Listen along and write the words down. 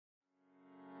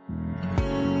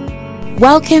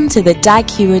Welcome to the Dag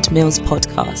Heward-Mills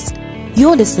podcast.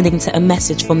 You're listening to a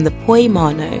message from the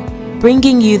Poimano,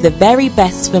 bringing you the very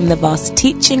best from the vast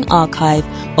teaching archive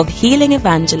of healing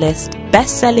evangelist,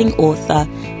 best-selling author,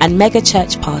 and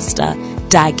megachurch pastor,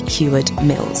 Dag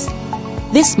Heward-Mills.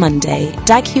 This Monday,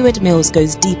 Dag Heward-Mills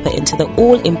goes deeper into the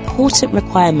all-important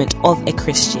requirement of a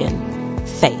Christian,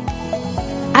 faith.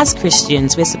 As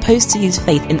Christians, we're supposed to use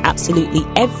faith in absolutely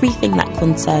everything that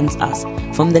concerns us,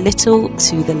 from the little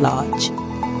to the large.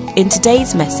 In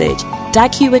today's message,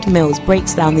 Dag Heward-Mills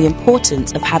breaks down the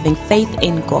importance of having faith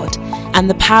in God and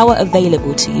the power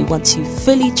available to you once you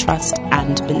fully trust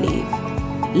and believe.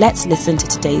 Let's listen to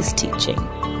today's teaching.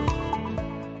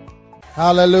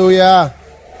 Hallelujah.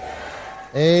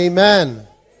 Amen.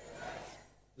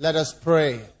 Let us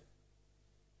pray.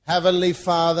 Heavenly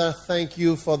Father, thank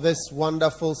you for this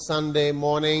wonderful Sunday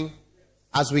morning.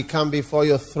 As we come before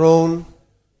your throne,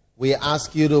 we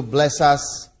ask you to bless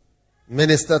us,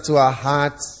 minister to our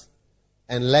hearts,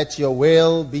 and let your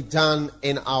will be done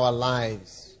in our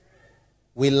lives.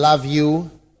 We love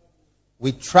you.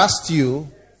 We trust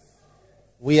you.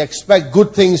 We expect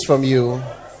good things from you.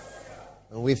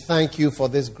 And we thank you for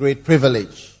this great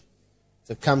privilege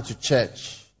to come to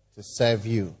church to serve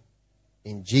you.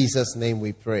 In Jesus' name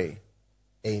we pray.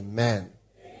 Amen.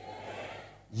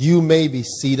 You may be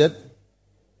seated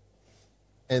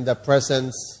in the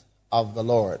presence of the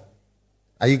Lord.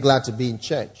 Are you glad to be in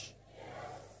church?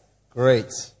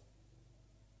 Great.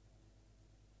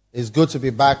 It's good to be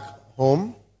back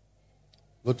home.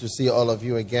 Good to see all of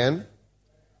you again.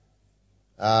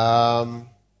 I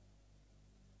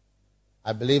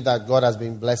believe that God has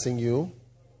been blessing you,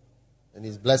 and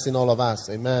He's blessing all of us.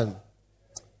 Amen.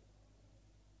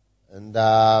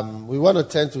 And we want to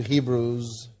turn to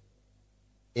Hebrews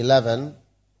 11.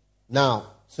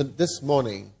 Now, so this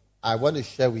morning, I want to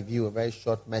share with you a very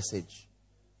short message,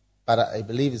 but I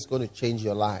believe it's going to change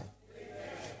your life. Amen.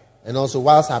 And also,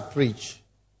 whilst I preach,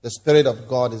 the Spirit of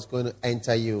God is going to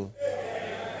enter you.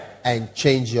 Amen. And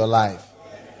change your life.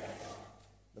 Amen.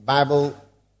 The Bible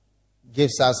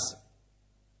gives us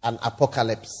an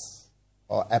apocalypse,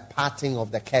 or a parting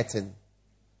of the curtain,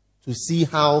 to see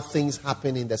how things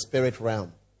happen in the spirit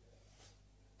realm.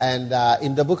 And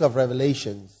in the book of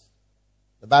Revelations,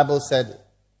 the Bible said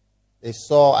they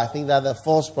saw, I think, that the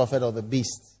false prophet or the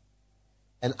beast,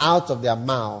 and out of their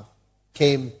mouth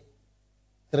came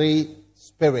 3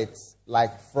 spirits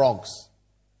like frogs.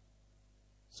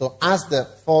 So as the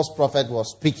false prophet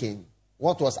was speaking,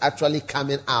 what was actually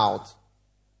coming out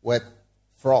were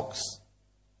frogs.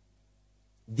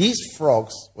 These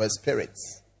frogs were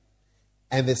spirits.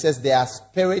 And it says they are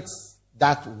spirits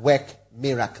that work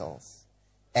miracles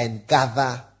and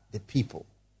gather the people.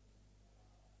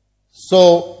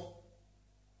 So,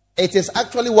 it is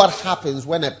actually what happens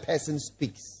when a person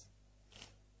speaks.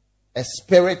 A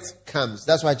spirit comes.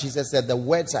 That's why Jesus said, the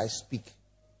words I speak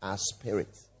are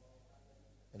spirit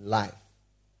and life.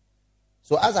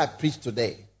 So as I preach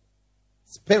today,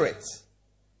 spirits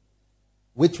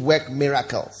which work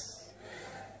miracles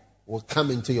will come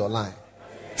into your life.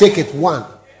 Take it 1.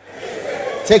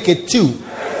 Take it 2.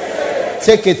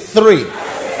 Take it 3.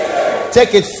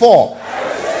 Take it 4.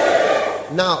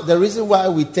 Now, the reason why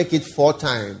we take it 4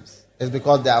 times is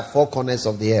because there are 4 corners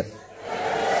of the earth.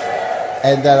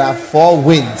 And there are 4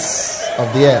 winds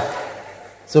of the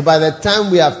earth. So by the time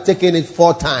we have taken it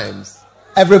 4 times,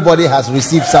 everybody has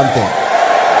received something.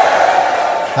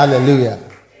 Hallelujah.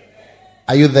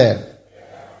 Are you there?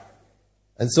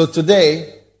 And so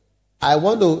today, I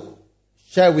want to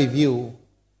share with you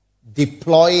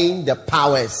deploying the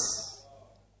powers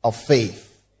of faith.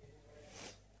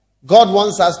 God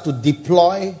wants us to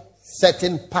deploy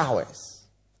certain powers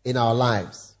in our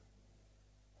lives.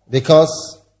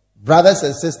 Because, brothers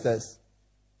and sisters,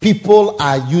 people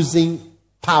are using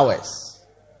powers.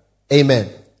 Amen.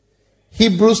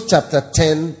 Hebrews chapter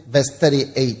 10 verse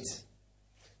 38.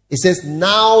 It says,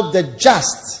 now the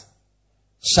just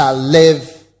shall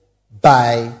live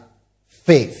by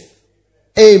faith.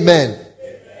 Amen.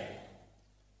 Amen.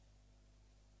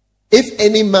 If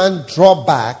any man draw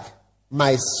back,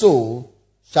 my soul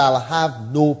shall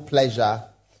have no pleasure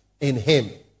in him.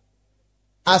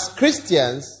 As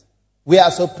Christians, we are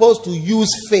supposed to use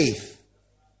faith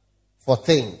for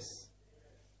things.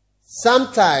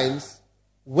 Sometimes,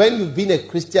 when you've been a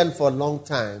Christian for a long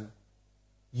time,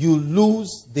 you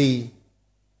lose the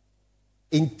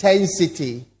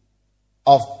intensity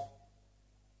of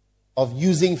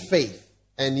using faith.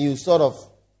 And you sort of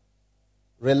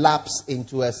relapse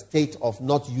into a state of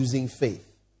not using faith.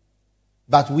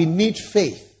 But we need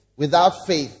faith. Without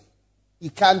faith, you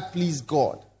can't please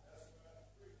God.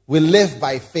 We live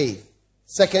by faith.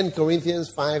 2 Corinthians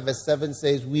 5 verse 7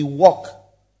 says, we walk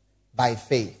by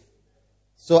faith.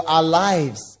 So our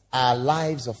lives are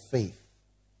lives of faith.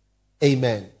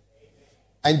 Amen.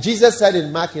 And Jesus said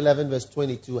in Mark 11 verse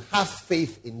 22, have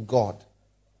faith in God.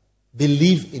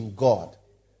 Believe in God.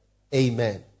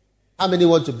 Amen. How many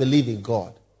want to believe in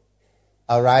God?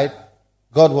 All right.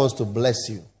 God wants to bless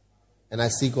you. And I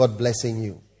see God blessing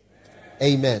you.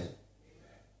 Amen.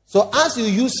 So as you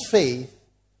use faith,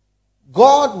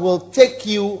 God will take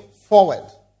you forward.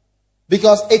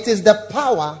 Because it is the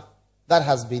power that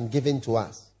has been given to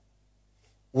us.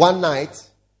 One night,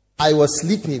 I was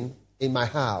sleeping in my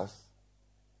house.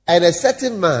 And a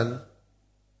certain man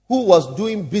who was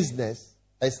doing business,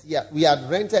 we had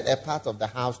rented a part of the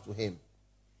house to him.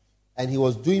 And he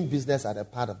was doing business at a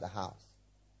part of the house.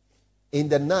 In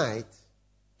the night,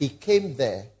 he came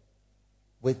there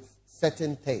with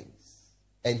certain things.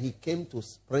 And he came to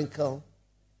sprinkle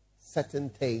certain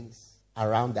things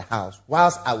around the house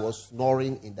whilst I was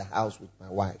snoring in the house with my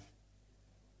wife.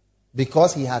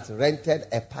 Because he had rented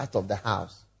a part of the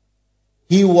house.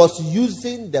 He was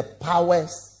using the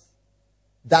powers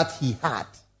that he had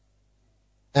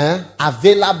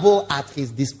available at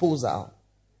his disposal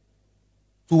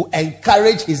to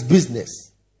encourage his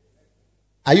business.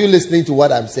 Are you listening to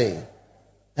what I'm saying?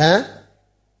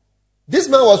 This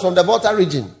man was from the Volta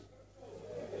region.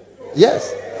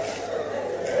 Yes.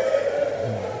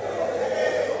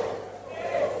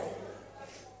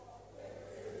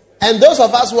 And those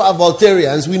of us who are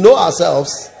Voltarians, we know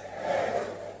ourselves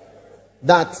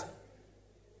that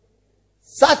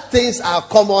such things are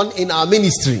common in our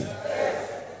ministry.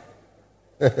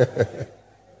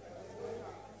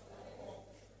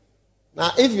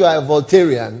 Now, if you are a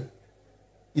Voltarian,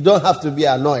 you don't have to be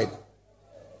annoyed.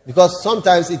 Because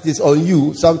sometimes it is on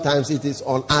you, sometimes it is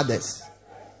on others.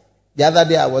 The other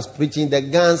day I was preaching, the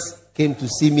guns came to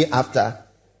see me after,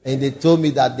 and they told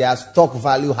me that their stock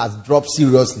value has dropped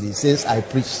seriously since I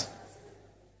preached.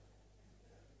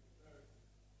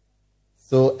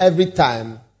 So every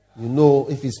time, you know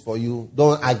if it's for you,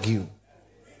 don't argue.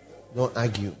 Don't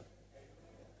argue.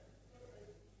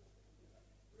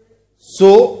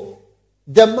 So,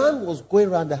 the man was going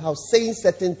around the house saying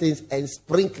certain things and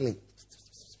sprinkling.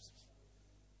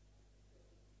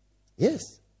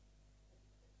 Yes.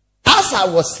 As I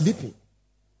was sleeping.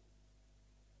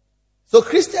 So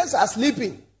Christians are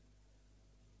sleeping.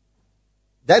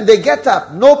 Then they get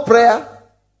up, no prayer.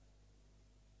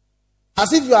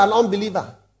 As if you are an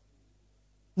unbeliever.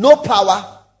 No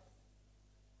power.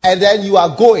 And then you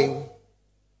are going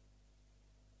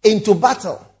into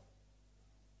battle.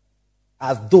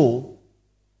 As though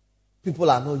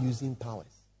people are not using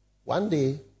powers. One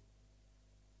day,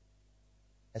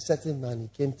 a certain man, he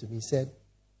came to me and said,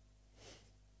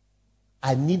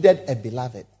 I needed a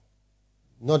beloved.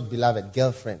 Not beloved,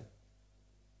 girlfriend.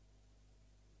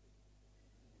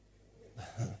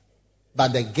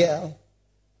 But the girl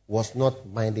was not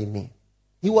minding me.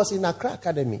 He was in Accra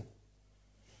Academy.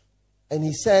 And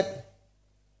he said,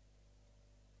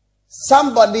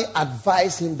 somebody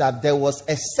advised him that there was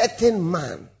a certain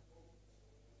man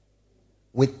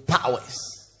with powers.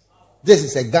 This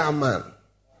is a Ga man.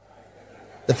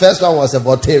 The first one was a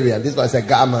Voltarian. This was a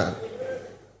Ga man.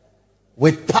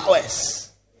 With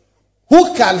powers.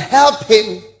 Who can help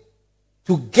him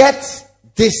to get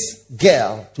this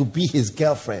girl to be his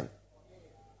girlfriend?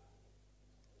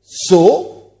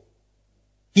 So,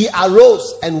 he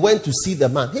arose and went to see the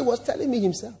man. He was telling me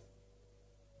himself.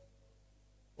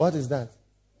 What is that?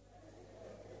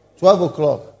 12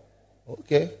 o'clock.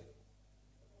 Okay.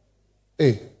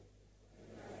 Hey.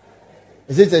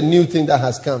 Is it a new thing that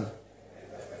has come?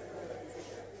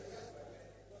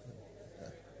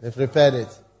 They prepared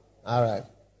it. All right.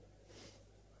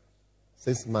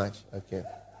 6 March. Okay.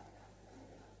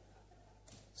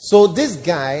 So this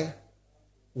guy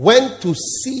went to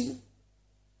see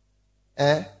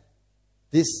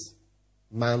this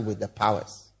man with the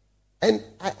powers. And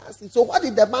I asked him, so what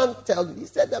did the man tell you? He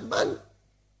said, the man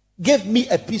gave me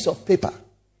a piece of paper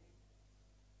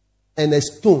and a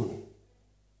stone.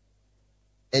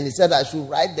 And he said I should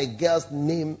write the girl's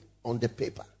name on the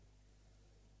paper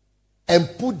and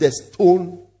put the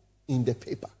stone in the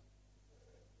paper.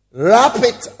 Wrap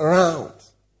it around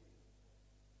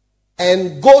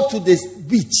and go to this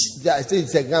beach. I said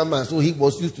it's a grandma, so he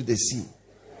was used to the sea.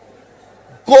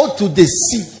 Go to the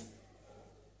sea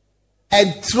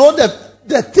and throw the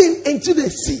thing into the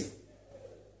sea.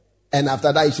 And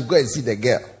after that, you should go and see the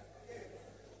girl.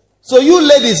 So you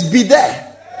ladies, be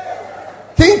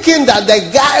there. Thinking that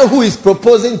the guy who is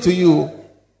proposing to you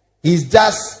is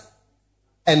just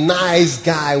a nice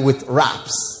guy with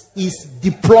raps. He's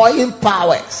deploying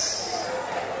powers.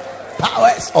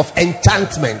 Powers of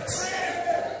enchantment.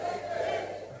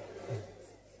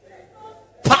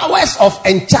 Powers of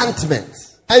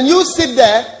enchantment. And you sit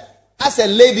there as a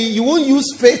lady, you won't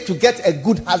use faith to get a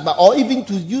good husband, or even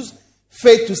to use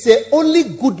faith to say, only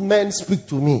good men speak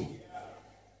to me.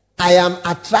 I am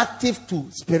attractive to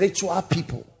spiritual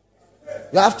people.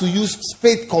 You have to use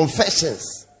faith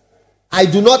confessions. I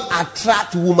do not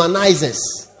attract womanizers.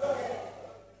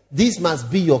 These must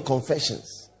be your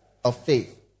confessions of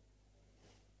faith.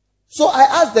 So I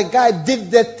asked the guy,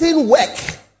 did the thing work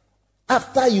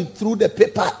after you threw the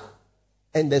paper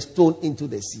and the stone into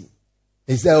the sea?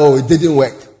 He said, oh, it didn't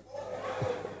work.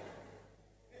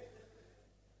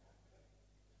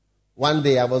 One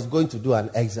day I was going to do an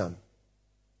exam,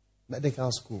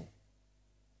 medical school.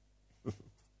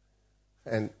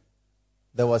 And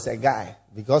there was a guy,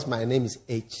 because my name is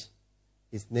H,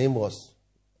 his name was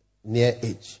near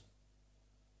H.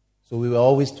 So we were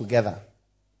always together,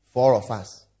 4 of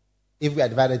us. If we are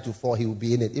divided into 4, he would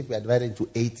be in it. If we are divided into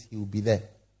 8, he would be there.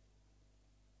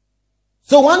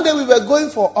 So one day we were going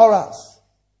for orals.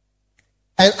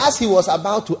 And as he was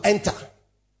about to enter,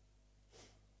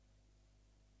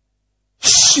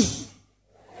 shoot!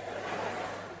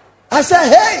 I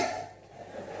said, hey!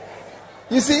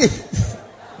 You see,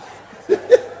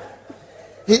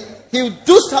 he would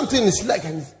do something in his leg,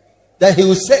 and then he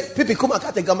would say, Pipi kuma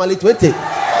kate gamali 20.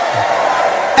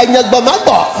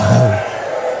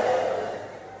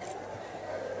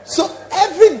 So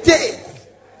every day,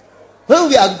 when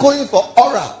we are going for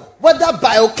oral, whether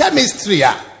biochemistry,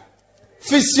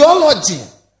 physiology,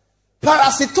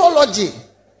 parasitology,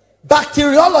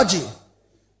 bacteriology,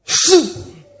 shoot,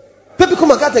 Pipi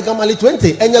kuma kate gamali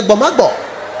 20.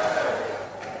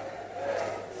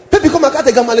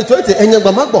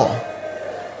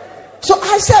 So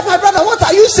I said, my brother, what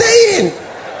are you saying?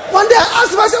 One day I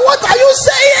asked him, I said, what are you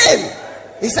saying?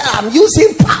 He said, I'm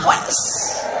using powers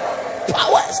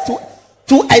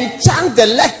to enchant the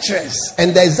lecturers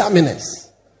and the examiners.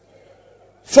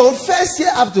 From first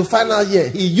year up to final year,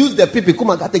 he used the pipi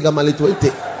kumakate gamali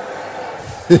 20.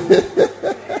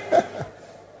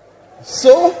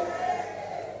 So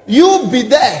you be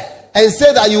there and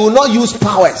say that you will not use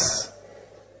powers.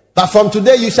 But from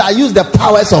today you shall use the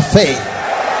powers of faith.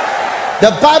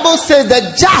 The Bible says the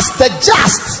just,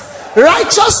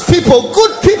 righteous people,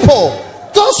 good people,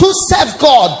 those who serve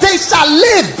God, they shall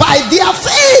live by their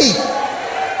faith.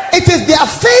 It is their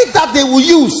faith that they will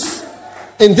use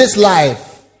in this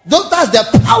life. That's the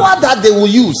power that they will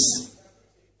use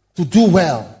to do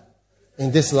well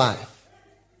in this life.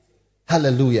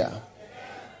 Hallelujah.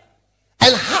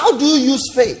 And how do you use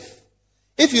faith?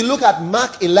 If you look at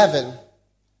Mark 11,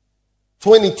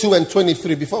 22 and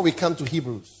 23, before we come to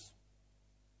Hebrews.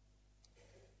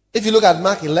 If you look at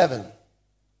Mark 11,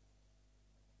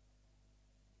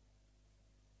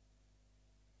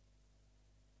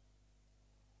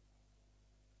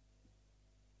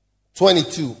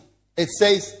 it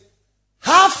says,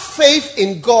 have faith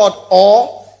in God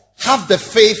or have the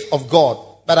faith of God.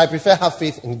 But I prefer have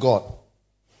faith in God.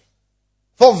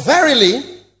 For verily,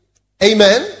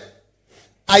 amen,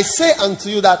 I say unto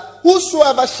you that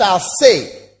whosoever shall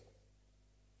say,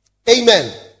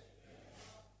 amen,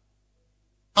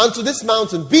 unto this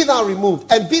mountain, be thou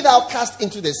removed, and be thou cast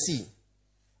into the sea,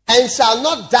 and shall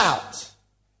not doubt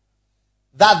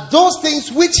that those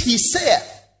things which he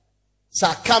saith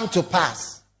shall come to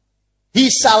pass, he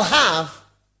shall have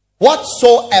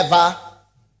whatsoever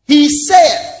he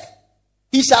saith.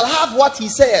 He shall have what he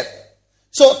saith.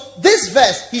 So this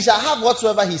verse, he shall have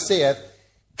whatsoever he saith,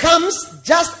 comes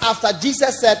just after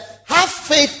Jesus said, have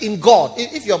faith in God.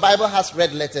 If your Bible has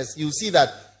red letters, you see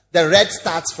that the red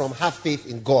starts from have faith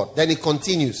in God. Then it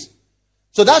continues.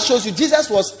 So that shows you Jesus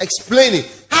was explaining,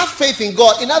 have faith in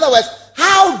God. In other words,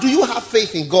 how do you have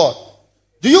faith in God?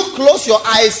 Do you close your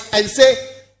eyes and say,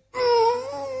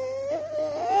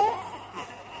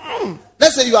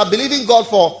 let's say you are believing God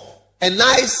for a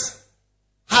nice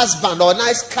husband or a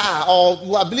nice car, or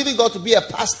you are believing God to be a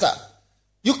pastor.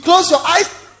 You close your eyes,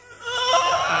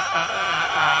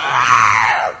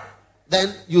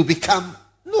 then you become,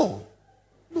 no.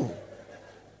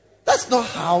 That's not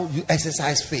how you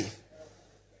exercise faith.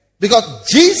 Because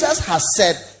Jesus has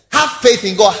said, have faith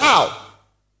in God. How?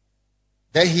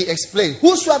 Then he explained,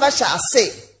 whosoever shall say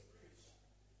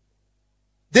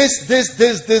this,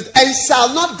 and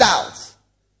shall not doubt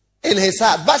in his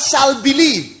heart, but shall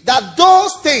believe that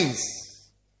those things,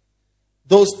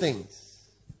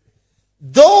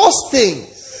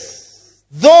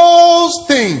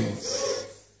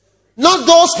 not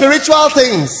those spiritual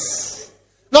things,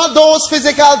 not those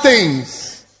physical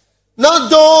things, not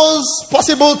those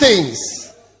possible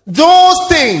things, Those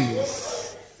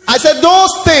things. I said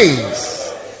those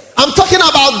things. I'm talking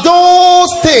about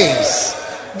those things.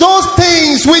 Those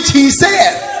things which he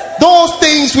said. Those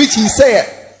things which he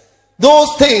said.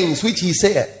 Those things which he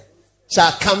said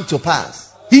shall come to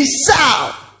pass. He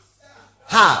shall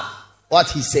have what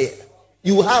he said.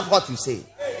 You have what you say.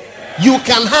 You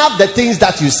can have the things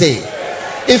that you say.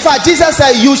 In fact, Jesus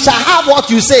said, you shall have what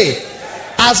you say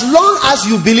as long as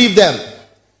you believe them.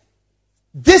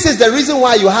 This is the reason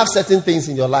why you have certain things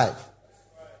in your life.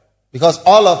 Because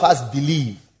all of us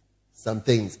believe some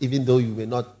things, even though you may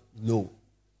not know.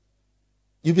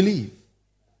 You believe.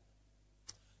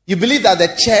 You believe that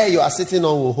the chair you are sitting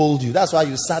on will hold you. That's why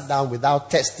you sat down without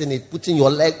testing it, putting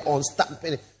your leg on,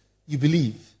 stamping it. You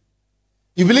believe.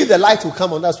 You believe the light will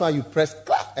come on. That's why you pressed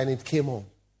clap and it came on.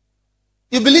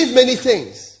 You believe many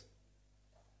things.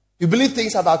 You believe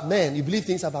things about men. You believe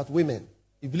things about women.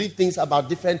 You believe things about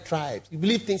different tribes. You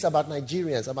believe things about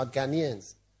Nigerians, about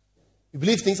Ghanaians. You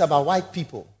believe things about white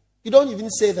people. You don't even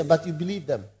say them, but you believe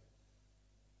them.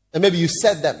 And maybe you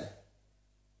said them.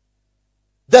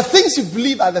 The things you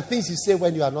believe are the things you say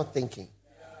when you are not thinking.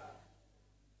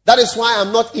 That is why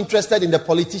I'm not interested in the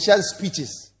politicians'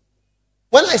 speeches.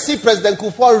 When I see President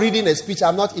Kufuor reading a speech,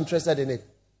 I'm not interested in it.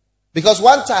 Because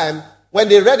one time, when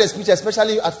they read a speech,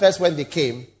 especially at first when they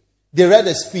came, they read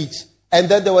a speech, and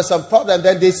then there was some problem.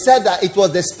 Then they said that it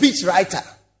was the speech writer.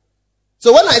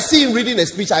 So when I see him reading a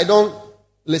speech, I don't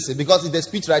listen, because it's the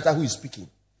speech writer who is speaking.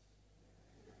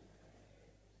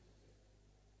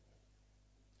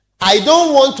 I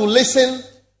don't want to listen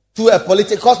to a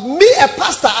politician. Because me, a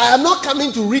pastor, I am not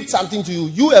coming to read something to you.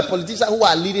 You, a politician who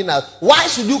are leading us. Why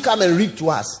should you come and read to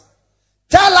us?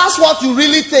 Tell us what you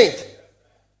really think.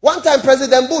 One time,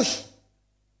 President Bush,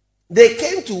 they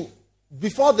came to,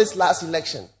 before this last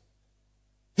election,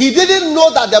 he didn't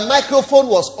know that the microphone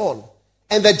was on.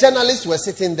 And the journalists were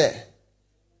sitting there.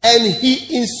 And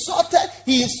he insulted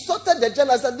the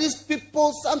journalists. That these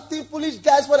people, something foolish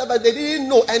guys, whatever, they didn't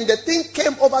know. And the thing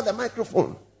came over the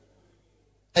microphone.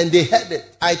 And they heard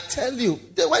it. I tell you,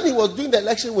 when he was doing the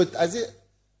election with,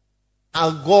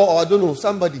 Al Gore or I don't know,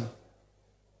 somebody.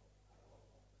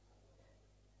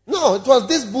 No, it was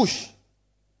this Bush.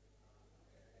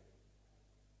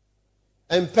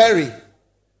 And Perry.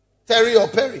 Terry or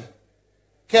Perry.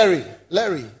 Kerry,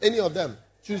 Larry, any of them.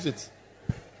 Choose it.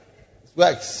 It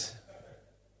works.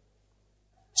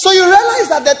 So you realize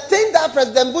that the thing that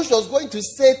President Bush was going to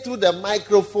say through the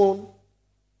microphone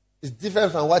is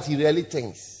different from what he really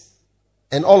thinks.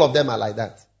 And all of them are like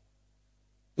that.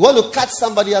 You want to catch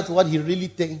somebody out what he really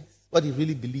thinks, what he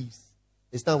really believes.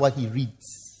 It's not what he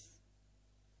reads.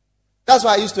 That's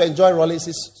why I used to enjoy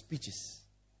Rollins' speeches.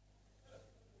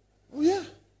 Oh, yeah.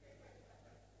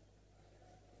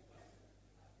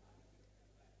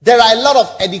 There are a lot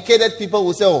of educated people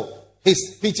who say, oh,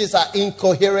 his speeches are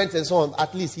incoherent and so on.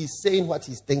 At least he's saying what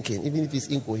he's thinking, even if he's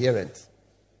incoherent.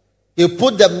 He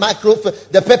put the microphone,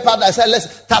 the paper that said,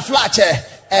 let's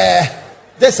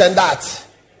taflache, this and that.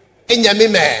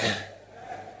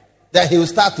 Then he will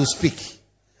start to speak.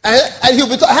 And he'll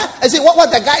be talking, I say, what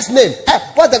the guy's name?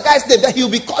 What's the guy's name? Then he'll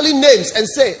be calling names and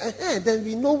say, then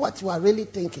we know what you are really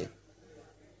thinking.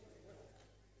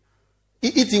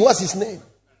 Iti, what's his name?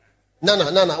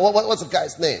 Nana, what's the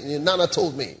guy's name? Nana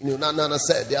told me. Nana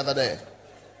said the other day.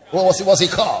 What's he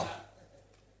called?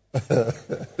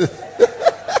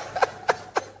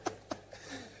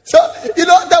 So,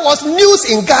 there was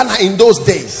news in Ghana in those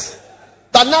days.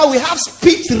 But now we have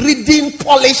speech-reading,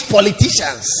 polished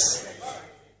politicians.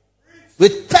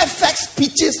 With perfect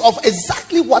speeches of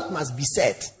exactly what must be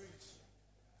said.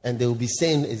 And they will be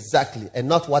saying exactly, and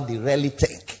not what they really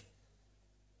think.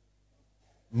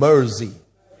 Mercy.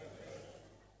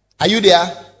 Are you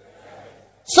there?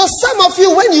 So some of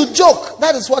you, when you joke,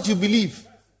 that is what you believe.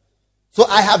 So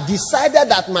I have decided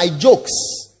that my jokes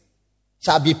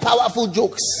shall be powerful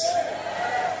jokes.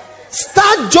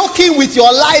 Start joking with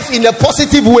your life in a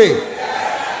positive way.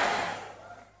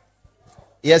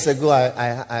 Years ago,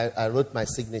 I wrote my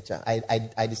signature.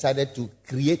 I decided to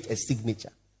create a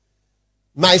signature.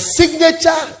 My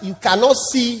signature, you cannot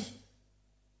see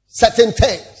certain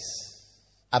things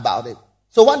about it.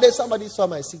 So one day somebody saw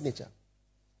my signature.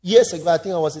 Years ago, I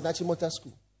think I was in Achimota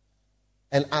school.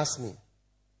 And asked me,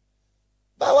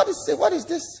 but what is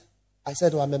this? I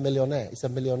said, I'm a millionaire. It's a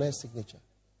millionaire signature.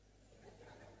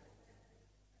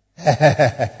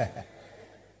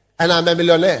 And I'm a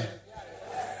millionaire.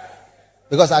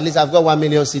 Because at least I've got 1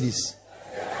 million CDs.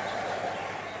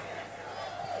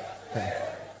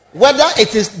 Whether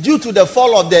it is due to the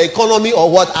fall of the economy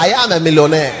or what, I am a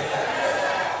millionaire.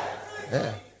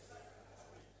 Yeah.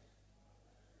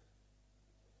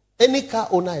 Any car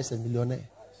owner is a millionaire.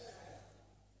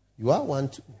 You are one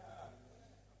too.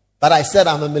 But I said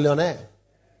I'm a millionaire.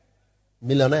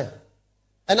 Millionaire.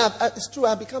 And it's true,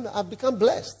 I've become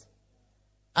blessed.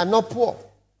 I'm not poor.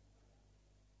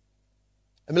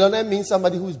 A millionaire means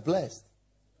somebody who is blessed.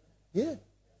 Yeah.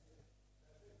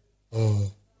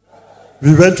 Oh.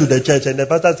 We went to the church and the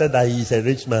pastor said that he is a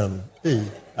rich man. Hey,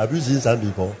 have you seen some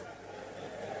before?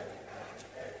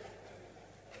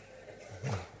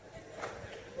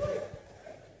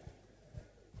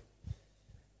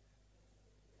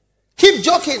 Keep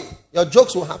joking. Your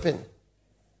jokes will happen.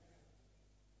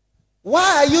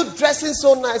 Why are you dressing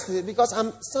so nicely? Because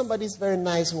I'm somebody's very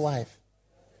nice wife.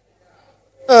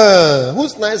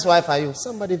 Whose nice wife are you?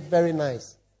 Somebody very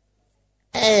nice.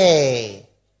 Hey.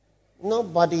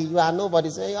 Nobody. You are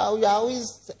nobody. Say, oh, you are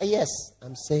always. Yes,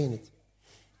 I'm saying it.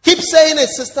 Keep saying it,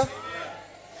 sister.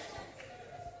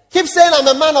 Keep saying I'm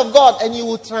a man of God, and you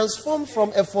will transform from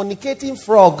a fornicating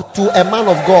frog to a man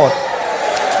of God.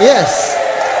 Yes.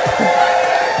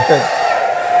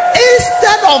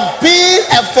 Instead of being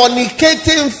a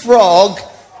fornicating frog,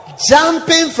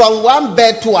 jumping from one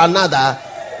bed to another,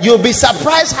 you'll be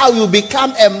surprised how you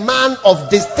become a man of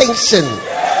distinction,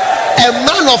 a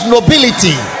man of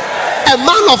nobility, a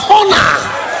man of honor.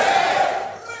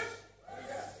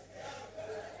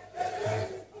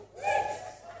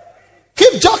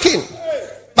 Keep joking,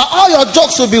 but all your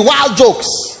jokes will be wild jokes.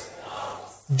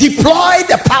 Deploy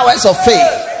the powers of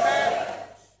faith.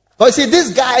 But see,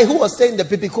 this guy who was saying the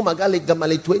Pipiku Magali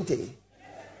Gamali 20,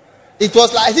 it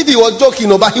was like if he was joking,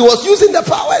 but he was using the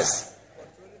powers.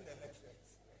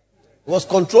 He was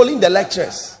controlling the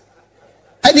lectures.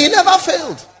 And he never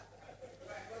failed.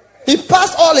 He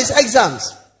passed all his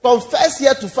exams from first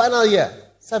year to final year.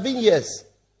 7 years.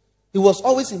 He was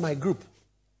always in my group.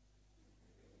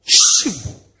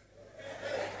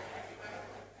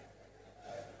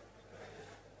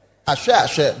 I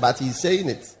share, but he's saying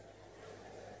it.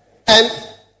 And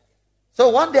so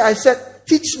one day I said,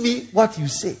 teach me what you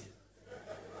say.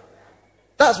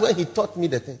 That's when he taught me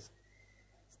the things.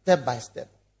 Step by step.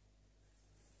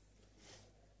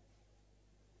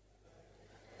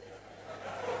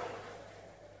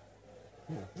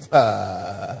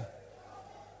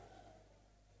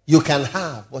 You can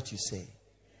have what you say.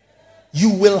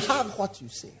 You will have what you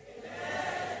say.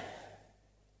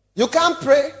 You can't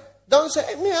pray. Don't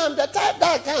say, me, I'm the type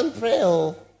that can't pray.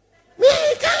 Oh. Me,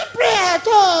 I can't pray at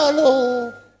all.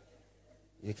 Oh.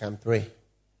 You can pray.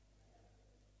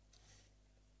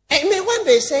 I mean, when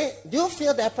they say, do you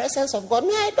feel the presence of God? Me,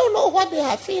 I don't know what they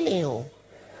are feeling. Oh.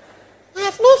 I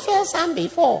have not felt some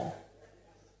before.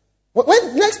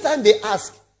 When next time they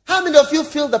ask, how many of you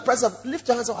feel the presence? Lift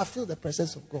your hands up, I feel the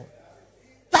presence of God.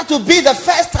 That will be the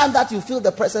first time that you feel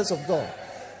the presence of God.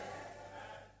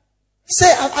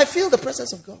 Say, I feel the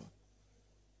presence of God.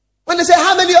 When they say,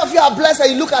 how many of you are blessed,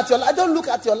 and you look at your life, don't look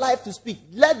at your life to speak.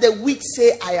 Let the weak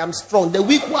say, I am strong. The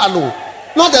weak one, no.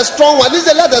 Not the strong one. This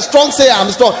is let the strong say, I'm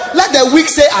strong. Let the weak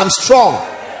say, I'm strong.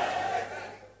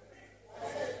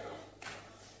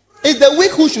 It's the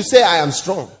weak who should say, I am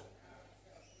strong.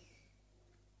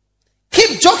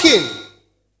 Keep joking.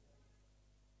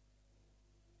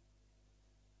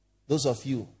 Those of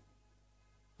you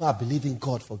who are believing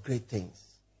God for great things.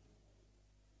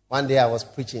 One day I was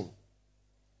preaching.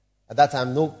 At that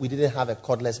time, no, we didn't have a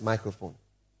cordless microphone.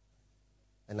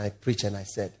 And I preached and I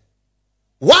said,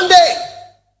 one day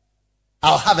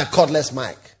I'll have a cordless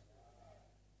mic.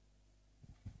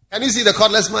 Can you see the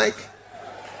cordless mic?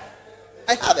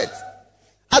 I have it.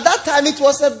 At that time, it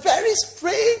was a very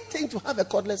strange thing to have a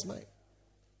cordless mic.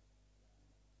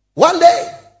 One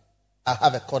day, I'll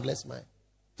have a cordless mic.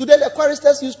 Today, the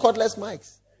choristers use cordless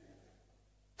mics.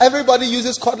 Everybody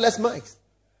uses cordless mics.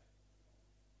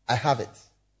 I have it.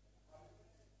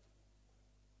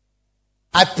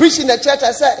 I preached in the church.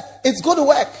 I said, it's going to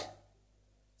work.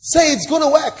 Say it's going to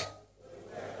work.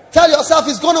 Tell yourself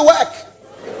it's going to work.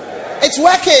 It's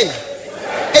working.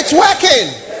 It's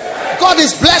working. God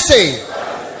is blessing.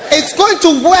 It's going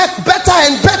to work better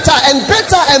and better and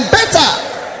better and better.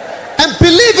 And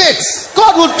believe it.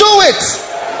 God will do it.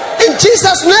 In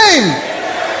Jesus' name.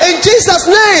 In Jesus'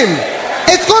 name.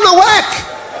 It's going to work.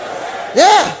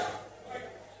 Yeah.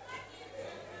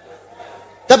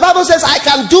 The Bible says, I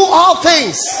can do all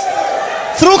things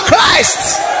through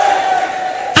Christ.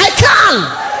 I can.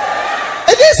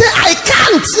 It didn't say I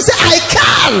can't. It said I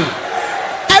can.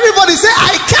 Everybody say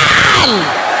I can.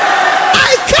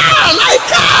 I can. I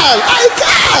can. I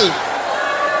can.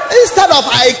 Instead of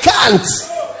I can't.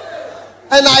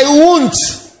 And I won't.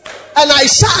 And I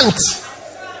shan't.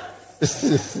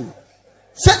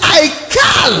 Say I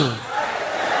can.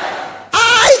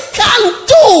 I can. can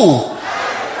do.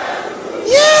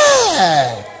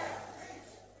 Yeah.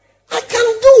 I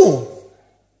can do.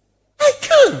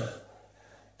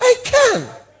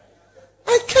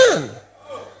 I can.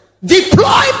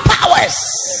 Deploy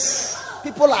powers.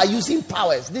 People are using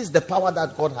powers. This is the power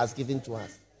that God has given to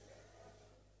us.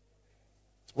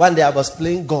 One day I was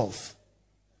playing golf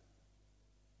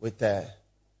with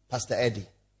Pastor Eddie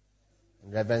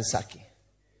and Reverend Saki.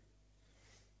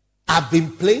 I've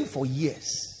been playing for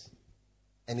years.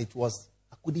 And I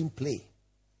couldn't play.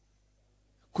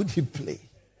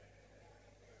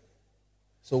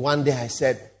 So one day I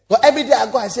said, but every day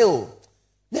I go, I say,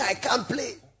 I can't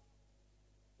play.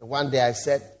 And one day I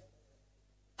said,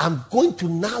 I'm going to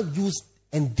now use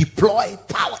and deploy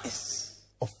powers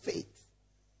of faith,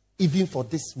 even for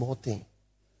this small thing.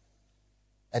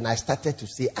 And I started to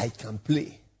say, I can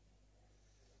play.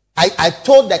 I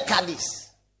told the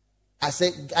caddies, I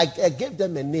said, I gave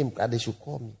them a name that they should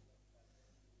call me.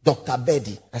 Dr.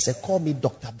 Betty. I said, call me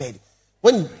Dr. Betty.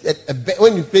 When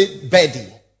you play Betty,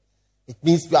 it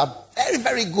means you are very,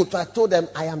 very good. So I told them,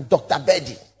 I am Dr.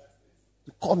 Betty.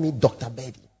 You call me Dr.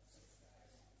 Betty.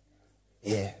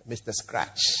 Yeah, Mr.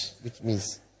 Scratch, which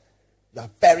means you are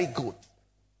very good.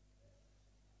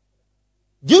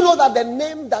 Do you know that the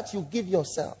name that you give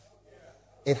yourself,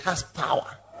 it has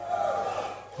power?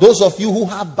 Those of you who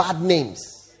have bad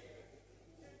names.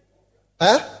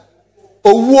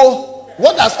 Owo.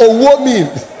 What does Owo mean?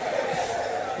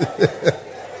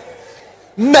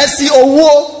 Mercy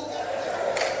Owo.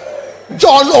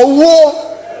 John Owo.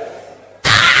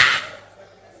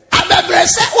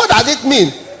 What does it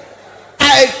mean?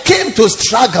 I came to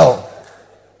struggle.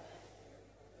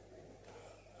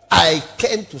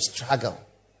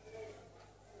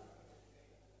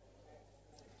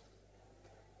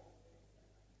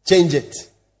 Change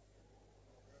it.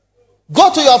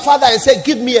 Go to your father and say,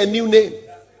 give me a new name.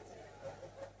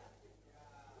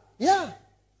 Yeah.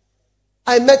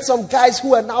 I met some guys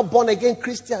who are now born again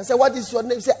Christians. I said, what is your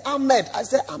name? They say, Ahmed. I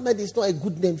said, Ahmed is not a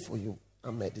good name for you.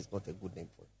 Ahmed is not a good name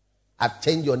for you. I've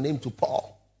changed your name to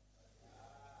Paul.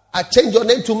 I changed your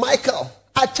name to Michael.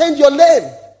 I changed your name.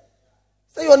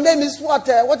 So your name is what?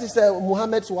 What is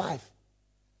Muhammad's wife?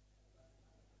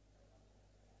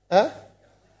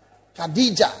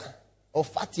 Khadija or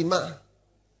Fatima.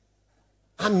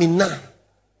 Amina.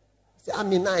 Say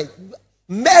Amina.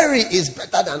 Mary is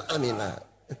better than Amina.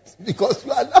 Because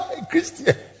you are not a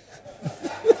Christian.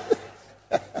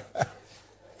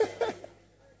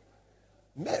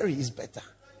 Mary is better.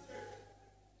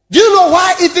 Do you know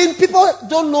why even people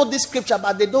don't know this scripture,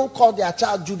 but they don't call their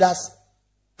child Judas?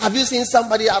 Have you seen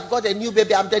somebody, I've got a new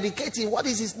baby, I'm dedicating, what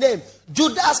is his name?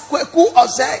 Judas Kweku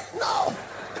Ose? No.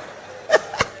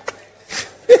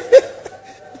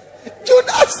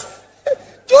 Judas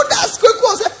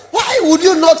Kweku Ose. Why would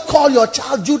you not call your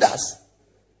child Judas?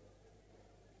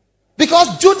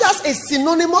 Because Judas is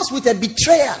synonymous with a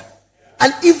betrayer,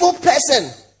 an evil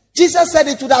person. Jesus said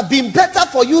it would have been better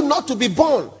for you not to be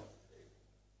born.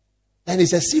 And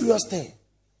it's a serious thing.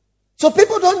 So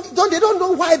people don't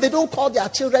know why they don't call their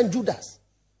children Judas.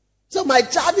 So my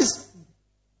child is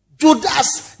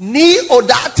Judas Ni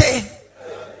Odate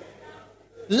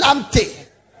Lamte.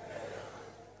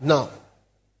 No.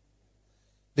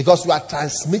 Because you are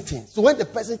transmitting. So when the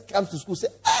person comes to school, say,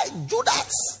 hey,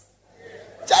 Judas.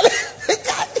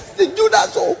 The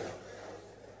Judas, oh,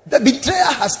 the betrayer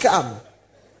has come.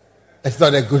 It's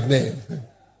not a good name.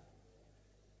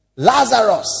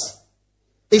 Lazarus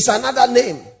is another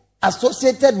name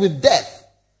associated with death.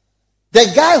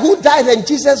 The guy who died and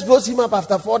Jesus rose him up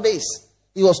after 4 days,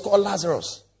 he was called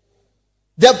Lazarus.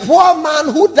 The poor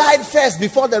man who died first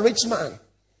before the rich man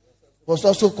was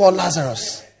also called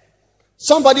Lazarus.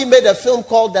 Somebody made a film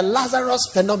called The Lazarus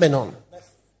Phenomenon.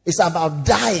 It's about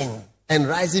dying and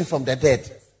rising from the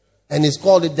dead. And it's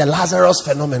called it The Lazarus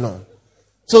Phenomenon.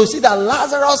 So you see that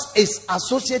Lazarus is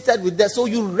associated with death. So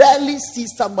you rarely see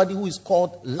somebody who is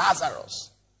called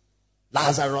Lazarus.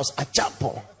 Lazarus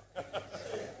Achapo.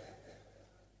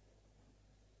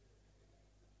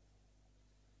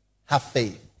 Have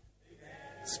faith.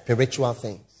 Spiritual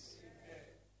things.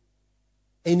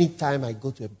 Anytime I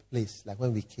go to a place, like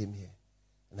when we came here,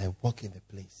 and I walk in the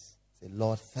place, say,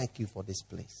 Lord, thank you for this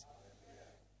place.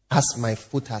 As my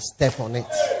foot has stepped on it,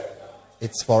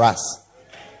 it's for us.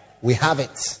 We have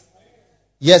it.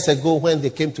 Years ago, when they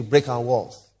came to break our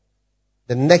walls,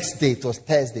 the next day, it was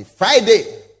Thursday. Friday,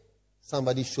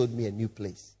 somebody showed me a new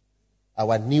place.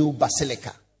 Our new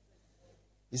basilica.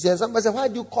 You see, somebody said, why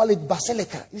do you call it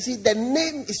basilica? You see, the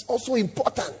name is also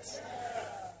important.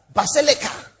 Basilica.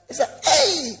 He said,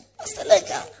 hey,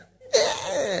 basilica.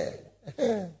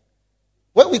 Yeah.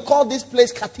 When we call this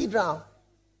place cathedral,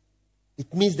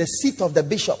 it means the seat of the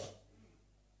bishop.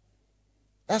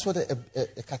 That's what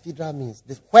a cathedral means.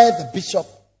 Where the bishop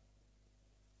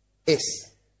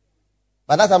is.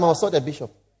 By that time, I was not the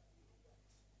bishop.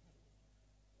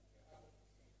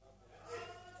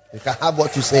 You can have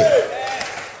what you say.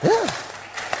 Yeah.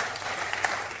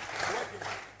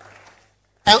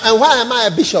 And why am I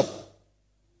a bishop?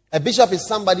 A bishop is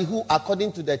somebody who,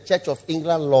 according to the Church of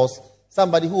England laws,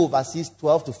 somebody who oversees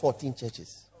 12 to 14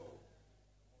 churches.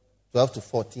 12 to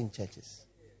 14 churches.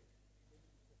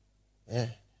 Yeah.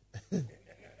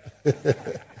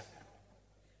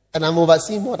 And I'm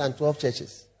overseeing more than 12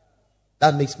 churches.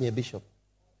 That makes me a bishop.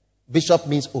 Bishop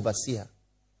means overseer.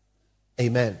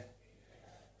 Amen.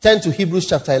 Turn to Hebrews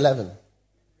chapter 11.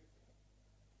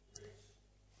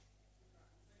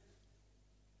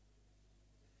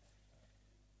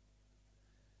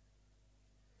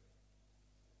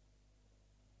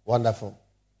 Wonderful.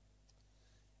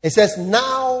 It says,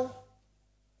 now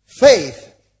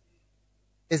faith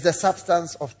is the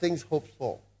substance of things hoped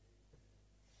for.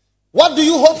 What do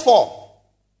you hope for?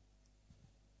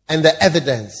 And the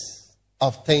evidence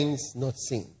of things not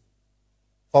seen.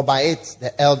 For by it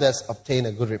the elders obtain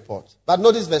a good report. But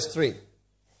notice verse 3.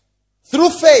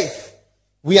 Through faith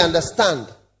we understand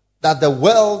that the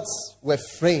worlds were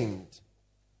framed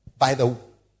by the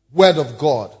word of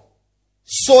God,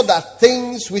 so that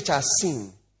things which are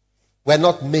seen were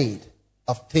not made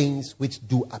of things which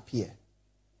do appear.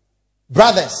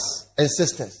 Brothers and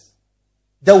sisters,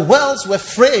 the worlds were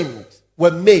framed,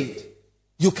 were made.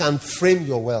 You can frame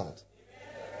your world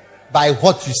by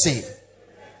what you say.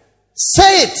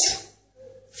 Say it.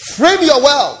 Frame your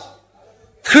world.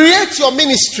 Create your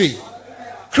ministry.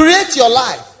 Create your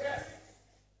life.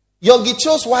 Yogi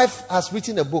Cho's wife has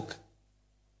written a book.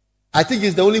 I think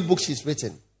it's the only book she's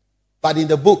written. But in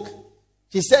the book,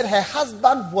 she said her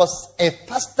husband was a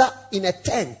pastor in a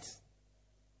tent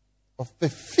of a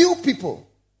few people.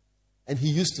 And he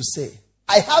used to say,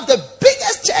 I have the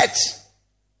biggest church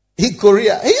in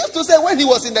Korea. He used to say when he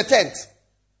was in the tent.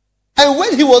 And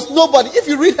when he was nobody, if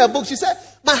you read her book, she said,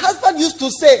 my husband used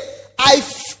to say, I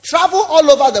travel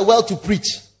all over the world to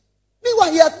preach.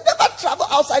 Meanwhile, he had never traveled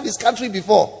outside his country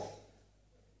before.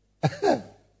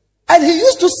 And he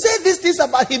used to say these things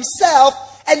about himself.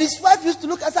 And his wife used to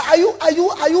look and say, are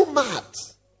you mad?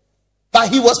 But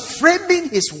he was framing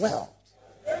his world.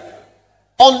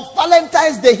 On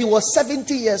Valentine's Day, he was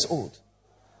 70 years old.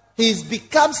 He's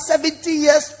become 70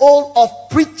 years old of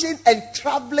preaching and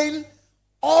traveling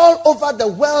all over the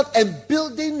world and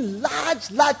building large.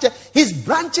 His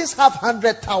branches have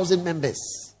 100,000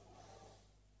 members.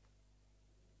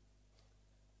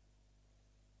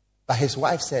 But his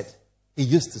wife said, he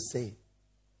used to say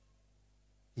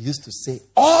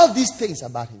all these things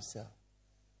about himself.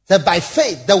 That by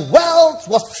faith, the world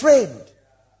was framed.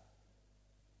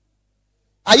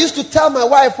 I used to tell my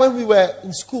wife when we were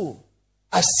in school,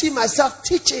 I see myself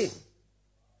teaching,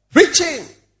 preaching,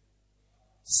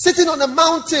 sitting on a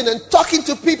mountain and talking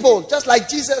to people, just like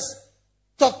Jesus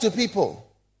talked to people.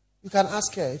 You can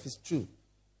ask her if it's true.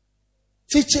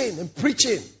 Teaching and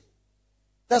preaching.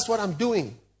 That's what I'm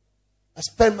doing. I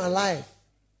spend my life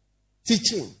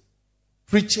teaching,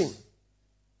 preaching,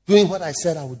 doing what I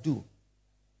said I would do.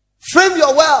 Frame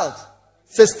your world,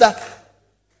 sister.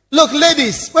 Look,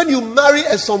 ladies, when you marry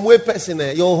a some way person,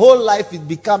 your whole life will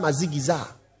become a zigizag.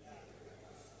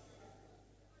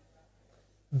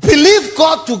 Believe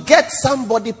God to get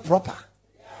somebody proper,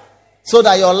 so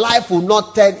that your life will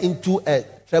not turn into a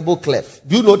treble clef.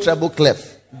 Do you know treble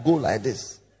clef? Go like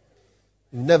this.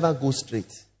 You never go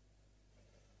straight.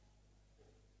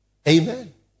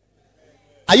 Amen.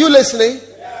 Are you listening?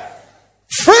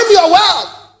 Frame your world.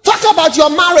 Talk about your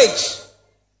marriage.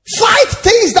 Fight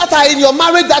things that are in your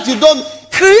marriage that you don't.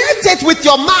 Create it with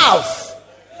your mouth.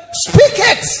 Speak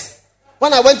it.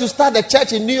 When I went to start a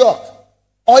church in New York,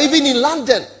 or even in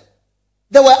London,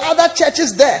 there were other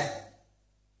churches there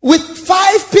with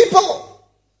 5 people.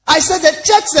 I said the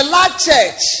church is a large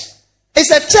church. It's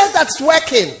a church that's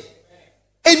working.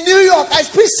 In New York, I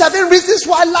preached 7 reasons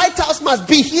why Lighthouse must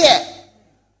be here.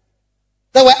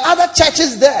 There were other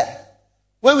churches there.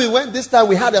 When we went this time,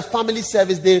 we had a family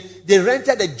service. They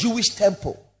rented a Jewish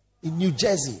temple in New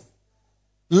Jersey.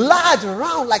 Large,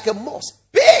 round, like a mosque.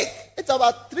 Big. It's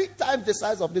about 3 times the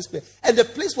size of this place. And the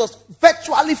place was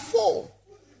virtually full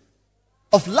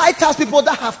of Lighthouse people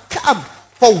that have come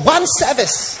for one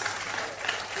service.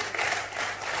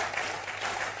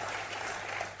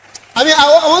 I mean,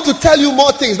 I want to tell you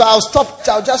more things, but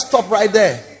I'll just stop right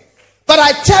there. But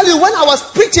I tell you, when I was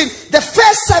preaching the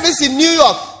first service in New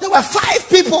York, there were 5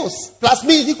 people, plus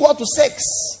me equal to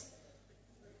 6.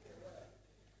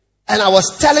 And I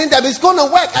was telling them it's going to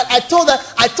work. And I told them,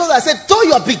 I said, though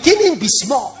your beginning be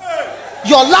small,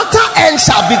 your latter end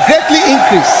shall be greatly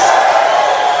increased.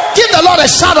 Give the Lord a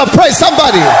shout of praise,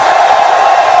 somebody.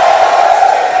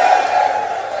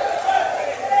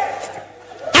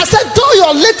 I said, though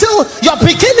your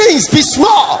beginnings be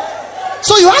small.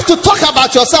 So you have to talk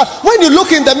about yourself. When you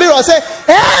look in the mirror and say,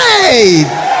 hey,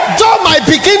 though my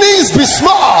beginnings be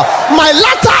small, my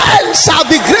latter end shall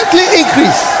be greatly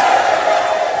increased.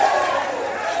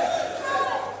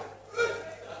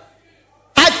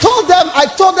 I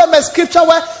told them a scripture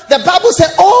where the Bible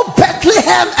said, oh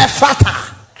Bethlehem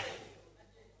Ephrathah,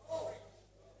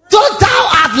 though thou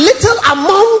art little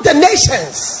among the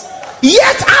nations,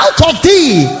 yet out of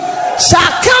thee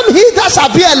shall come he that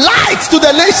shall be a light to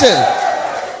the nation.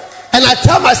 And I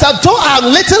tell myself, though I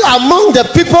am little among the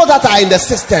people that are in the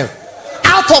system,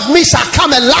 out of me shall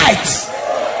come a light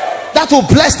that will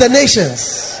bless the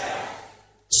nations.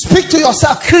 Speak to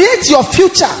yourself. Create your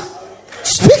future.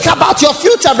 Speak about your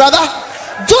future, brother.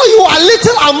 Though you are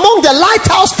little among the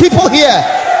lighthouse people here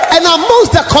and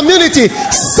amongst the community,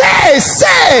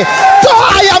 say, though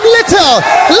I am little,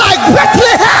 like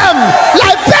Bethlehem,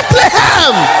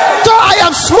 though I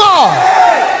am small,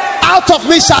 out of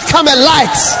me shall come a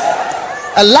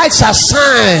light shall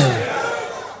shine.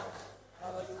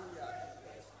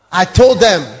 I told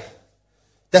them,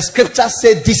 the scripture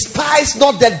said, despise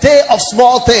not the day of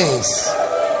small things.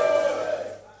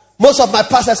 Most of my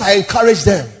pastors, I encourage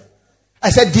them. I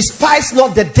said, despise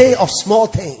not the day of small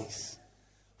things.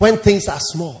 When things are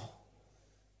small,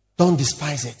 don't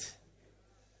despise it.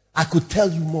 I could tell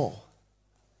you more.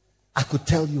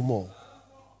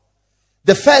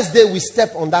 The first day we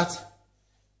stepped on that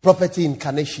property in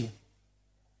Kaneshi,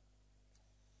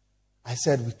 I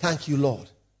said, we thank you, Lord.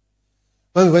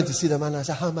 When we went to see the man, I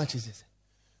said, how much is it?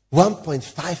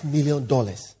 $1.5 million.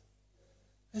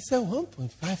 I said,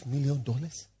 $1.5 million?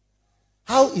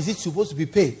 How is it supposed to be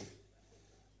paid?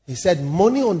 He said,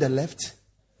 money on the left,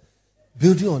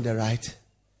 building on the right,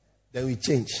 then we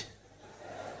change.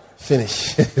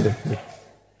 Finish.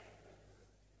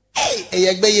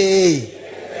 Hey.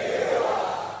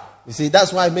 You see,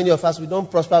 that's why many of us, we don't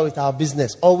prosper with our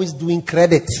business. Always doing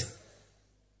credit.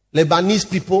 Lebanese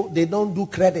people, they don't do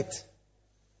credit.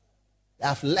 They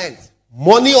have learned.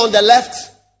 Money on the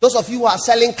left. Those of you who are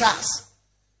selling cars,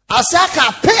 I'll sell a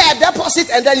car, pay a deposit,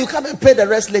 and then you come and pay the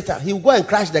rest later. He will go and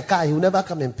crash the car. He will never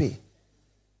come and pay.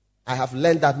 I have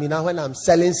learned that now when I'm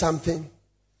selling something,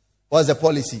 what's the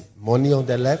policy? Money on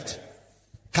the left,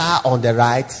 car on the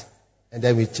right, and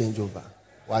then we change over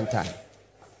one time.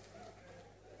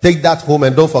 Take that home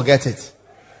and don't forget it.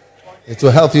 It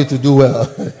will help you to do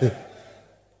well.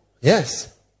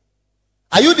 Yes.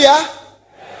 Are you there?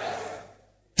 Yes.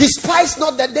 Despise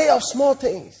not the day of small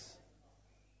things.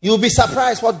 You'll be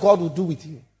surprised what God will do with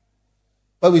you.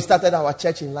 When we started our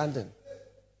church in London,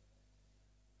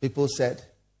 people said,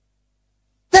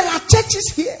 there are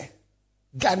churches here,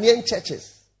 Ghanaian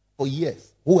churches, for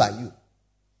years. Who are you?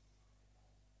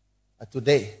 But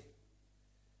today,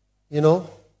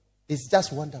 it's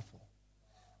just wonderful.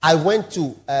 I went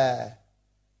to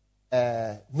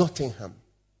Nottingham.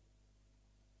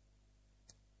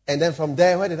 And then from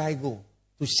there, where did I go?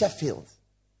 To Sheffield.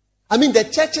 I mean, the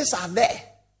churches are there.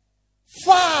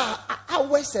 Far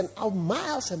hours and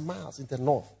miles and miles in the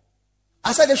north.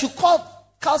 I said they should call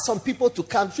some people to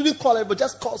come. Shouldn't call everybody,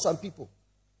 just call some people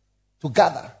to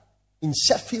gather in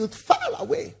Sheffield, far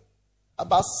away.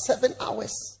 About 7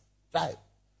 hours drive.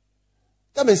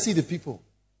 Come and see the people.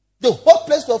 The whole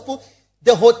place was full.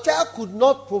 The hotel could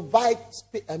not provide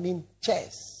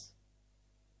chairs.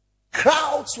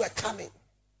 Crowds were coming.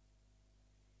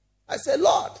 I said,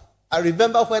 Lord, I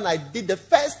remember when I did the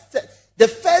first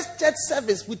church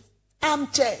service with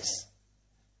armchairs.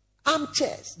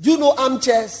 Armchairs. Do you know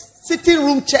armchairs? Sitting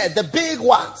room chairs, the big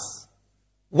ones.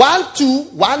 1, 2,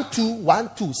 1, 2,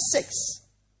 1, 2, 6.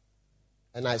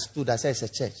 And I stood, I said, it's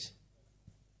a church.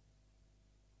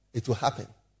 It will happen.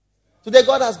 Today,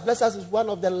 God has blessed us with one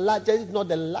of the largest, if not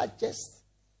the largest,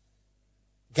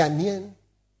 Ghanaian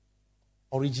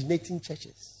originating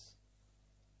churches.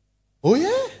 Oh,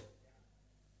 yeah.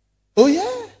 Oh,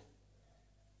 yeah.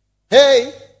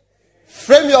 Hey,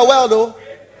 frame your world, though.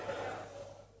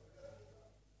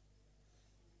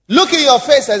 Look in your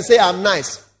face and say, I'm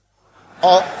nice.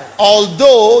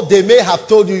 Although they may have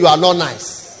told you are not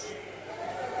nice.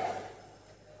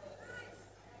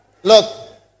 Look,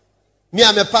 me,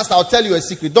 I'm a pastor. I'll tell you a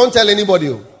secret. Don't tell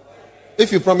anybody.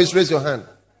 If you promise, raise your hand.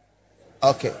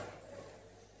 Okay.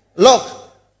 Look,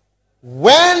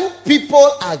 when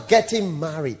people are getting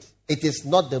married, it is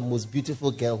not the most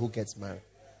beautiful girl who gets married.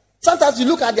 Sometimes you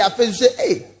look at their face, you say,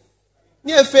 hey,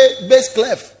 Near bass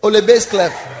clef. Ole bass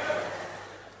clef.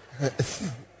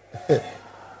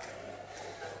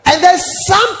 And then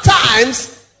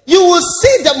sometimes you will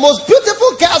see the most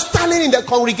beautiful girl standing in the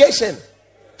congregation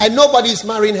and nobody is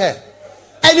marrying her.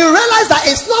 And you realize that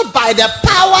it's not by the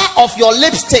power of your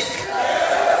lipstick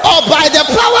or by the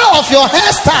power of your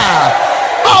hairstyle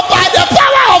or by the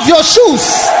power of your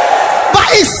shoes, but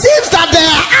it seems that there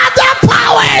are other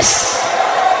powers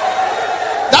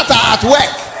that are at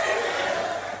work.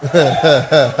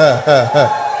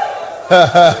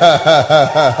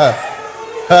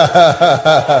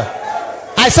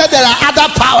 I said there are other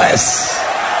powers.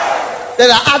 There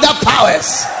are other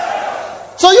powers.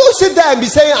 So you sit there and be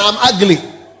saying I'm ugly.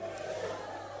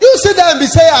 You sit there and be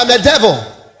saying I'm a devil.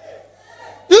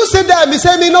 You sit there and be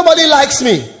saying nobody likes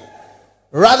me.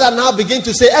 Rather now begin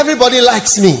to say everybody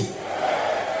likes me.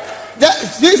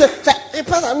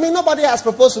 Nobody has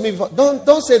proposed to me before.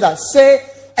 Don't say that. Say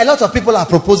a lot of people are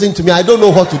proposing to me. I don't know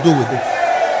what to do with it.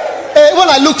 When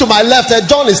I look to my left,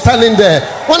 John is standing there.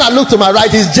 When I look to my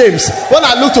right, is James. When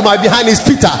I look to my behind, is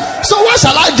Peter. So what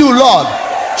shall I do, Lord?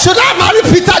 Should I marry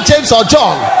Peter, James, or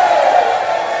John?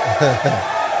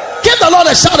 Give the Lord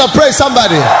a shout of praise,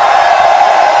 somebody.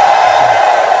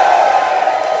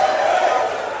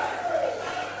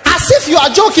 As if you are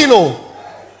joking, oh.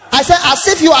 I said, as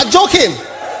if you are joking.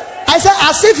 I said,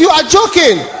 as if you are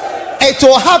joking. It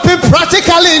will happen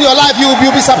practically in your life. You'll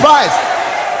be surprised.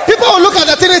 People will look at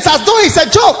the thing as though it's a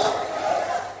joke.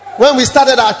 When we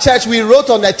started our church, we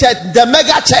wrote on the church, the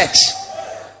mega church.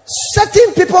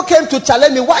 Certain people came to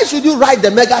challenge me, why should you write the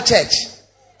mega church?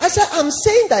 I said, I'm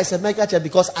saying that it's a mega church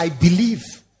because I believe.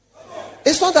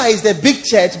 It's not that it's the big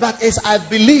church, but I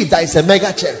believe that it's a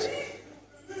mega church.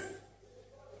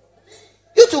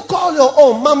 You to call your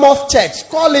own mammoth church,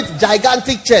 call it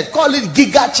gigantic church, call it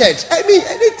giga church. I mean,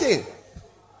 anything.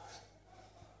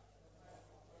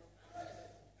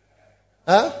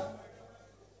 Huh?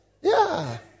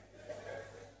 Yeah.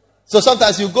 So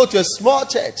sometimes you go to a small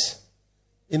church,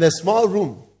 in a small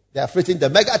room, they are fitting the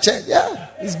mega church.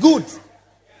 Yeah, it's good.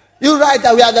 You write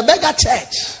that we are the mega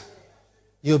church.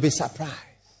 You'll be surprised.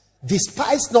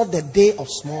 Despise not the day of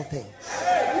small things.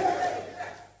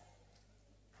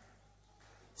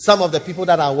 Some of the people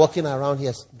that are walking around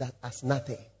here that as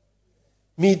nothing.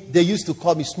 They used to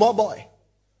call me small boy.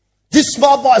 This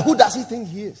small boy, who does he think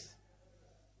he is?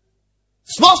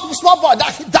 Small boy,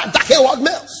 Dag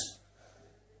Heward-Mills.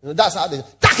 That's how they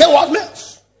Dag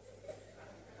Heward-Mills.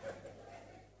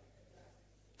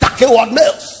 Dag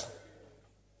Heward-Mills.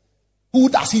 Who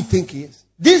does he think he is?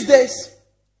 These days,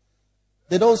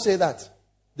 they don't say that.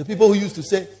 The people who used to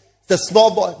say the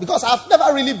small boy, because I've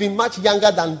never really been much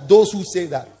younger than those who say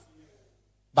that.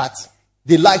 But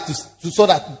they like to so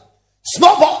that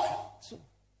small boy. So,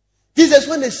 these days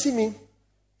when they see me,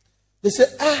 they say,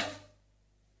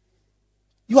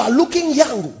 you are looking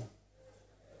young.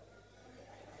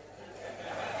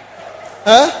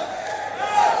 Huh?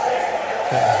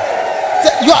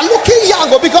 You are looking young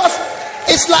because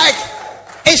it's like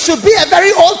it should be a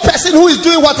very old person who is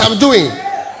doing what I'm doing.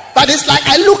 But it's like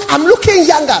I'm looking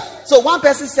younger. So one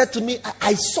person said to me,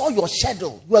 I saw your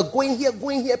shadow. You are going here,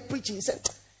 preaching. He said,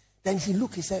 then he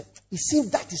looked, he said, it seems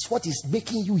that is what is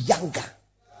making you younger.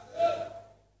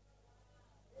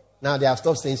 Now they have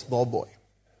stopped saying small boy.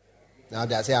 Now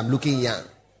they say I'm looking young.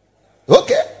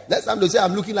 Okay. Next time they say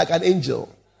I'm looking like an angel.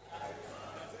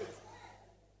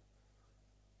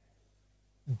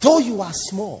 Though you are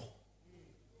small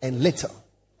and little.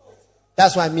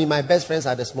 That's why my best friends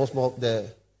are the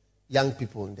young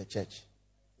people in the church.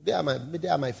 They are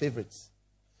my favorites.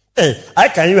 Hey, how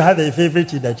can you have a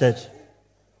favorite in the church?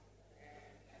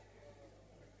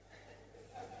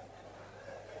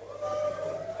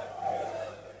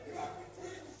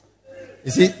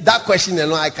 You see, that question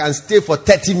alone, I can stay for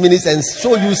 30 minutes and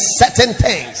show you certain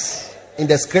things in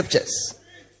the scriptures.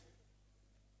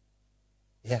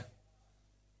 Yeah.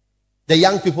 The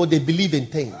young people, they believe in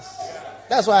things.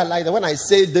 That's why I like that. When I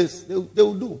say this, they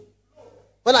will do.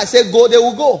 When I say go, they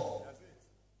will go.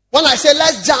 When I say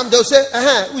let's jump, they'll say,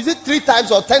 is it 3 times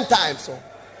or 10 times or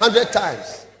 100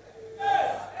 times?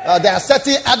 There are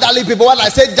certain elderly people, when I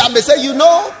say jump, they say,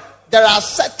 there are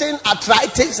certain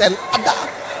arthritis and other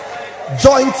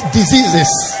joint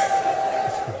diseases.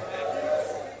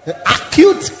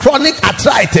 Acute chronic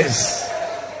arthritis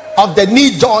of the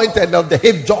knee joint and of the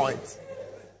hip joint.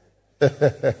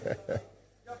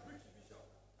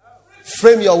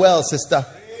 Frame your well, sister.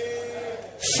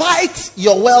 Fight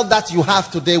your well that you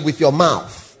have today with your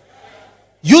mouth.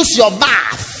 Use your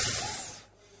mouth.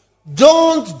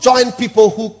 Don't join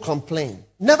people who complain.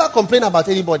 Never complain about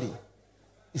anybody.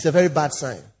 It's a very bad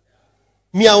sign.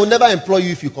 Me, I will never employ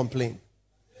you if you complain.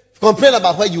 If you complain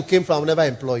about where you came from, I will never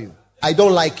employ you. I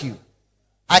don't like you.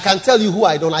 I can tell you who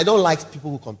I don't. I don't like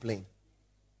people who complain.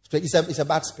 It's a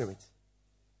bad spirit.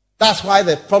 That's why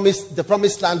the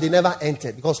promised land, they never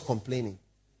entered, because complaining.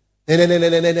 We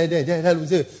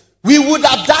would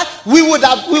have done, we would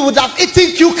have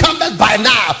eaten cucumbers by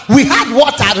now. We had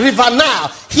water, river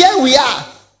now. Here we are.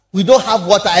 We don't have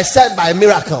water except by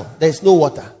miracle. There is no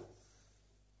water.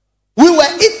 We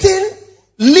were eating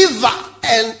liver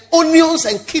and onions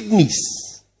and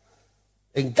kidneys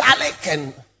and garlic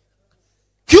and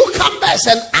cucumbers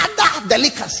and other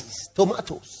delicacies,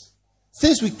 tomatoes.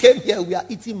 Since we came here, we are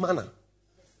eating manna.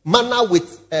 Manna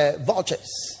with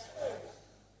vultures,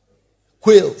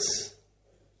 quails.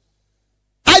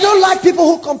 I don't like people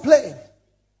who complain.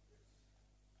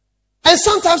 And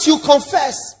sometimes you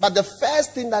confess, but the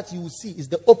first thing that you will see is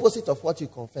the opposite of what you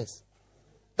confess.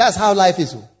 That's how life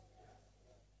is.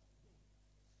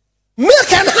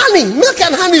 Milk and honey. Milk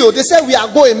and honey. They say we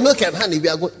are going milk and honey. We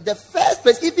are going. The first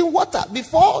place, even water.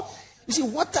 Before, you see,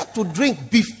 water to drink,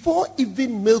 before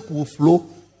even milk will flow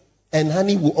and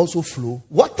honey will also flow,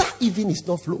 water even is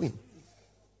not flowing.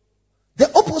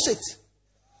 The opposite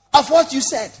of what you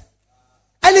said.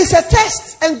 And it's a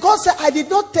test. And God said, I did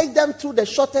not take them through the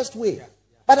shortest way,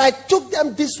 but I took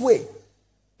them this way.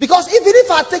 Because even if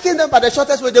I had taken them by the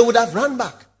shortest way, they would have run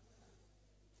back.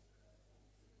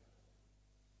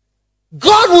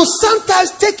 God will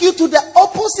sometimes take you to the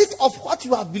opposite of what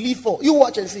you have believed for. You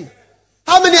watch and see.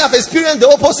 How many have experienced the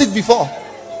opposite before?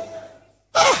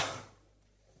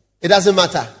 It doesn't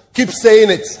matter. Keep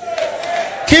saying it.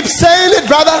 Keep saying it,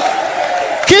 brother.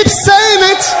 Keep saying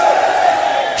it.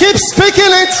 Keep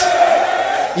speaking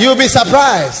it. You'll be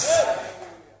surprised.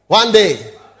 One day,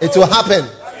 it will happen.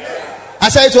 I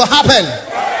say it will happen.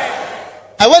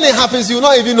 And when it happens, you will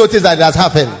not even notice that it has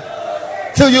happened.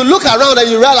 Till you look around and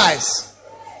you realize.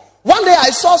 One day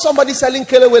I saw somebody selling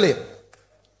kelewele.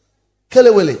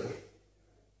 Kelewele.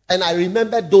 And I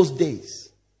remember those days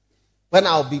when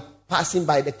I'll be passing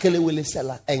by the kelewele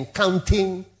seller and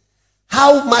counting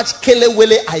how much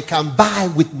kelewele I can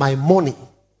buy with my money.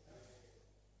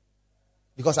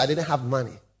 Because I didn't have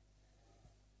money.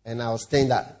 And I was saying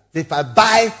that if I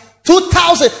buy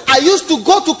 2,000, I used to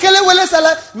go to kelewele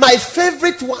seller. My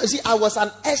favorite one, see, I was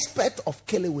an expert of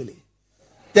kelewele.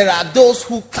 There are those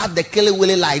who cut the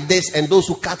kelewele like this and those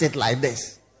who cut it like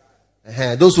this.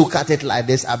 Those who cut it like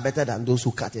this are better than those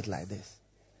who cut it like this.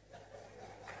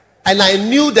 And I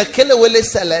knew the kelewele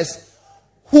sellers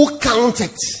who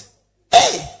counted.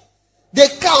 Hey, they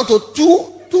count to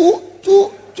two.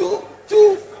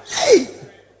 Hey.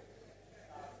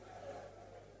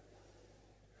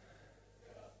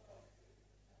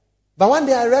 But one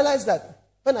day I realized that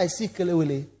when I see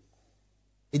kelewele,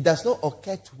 it does not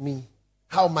occur to me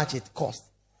how much it costs.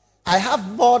 I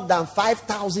have more than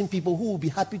 5,000 people who will be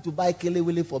happy to buy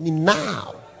kelewele for me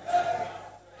now.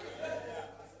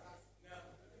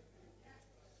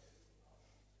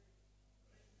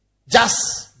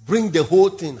 Just bring the whole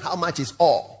thing. How much is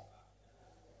all?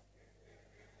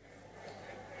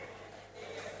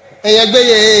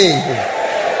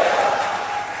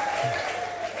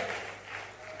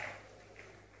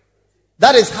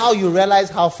 That is how you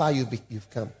realize how far you've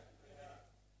come.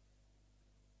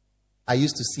 I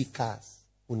used to see cars,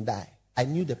 Hyundai. I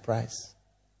knew the price.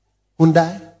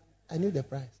 Hyundai, I knew the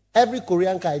price. Every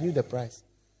Korean car, I knew the price.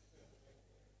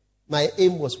 My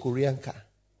aim was Korean car.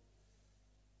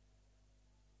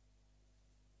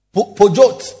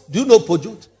 Peugeot. Do you know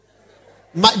Peugeot?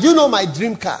 Do you know my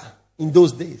dream car in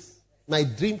those days? My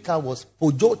dream car was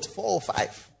Peugeot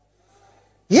 405.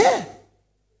 Yeah.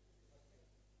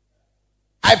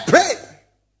 I prayed.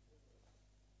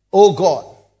 Oh God,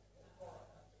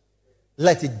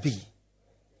 let it be.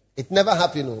 It never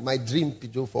happened. No. My dream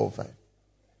Peugeot 405.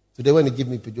 Today when you give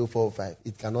me Peugeot 405,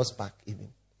 it cannot spark even.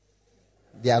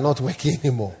 They are not working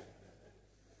anymore.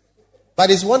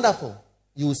 But it's wonderful.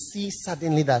 You see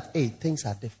suddenly that, hey, things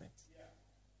are different.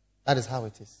 That is how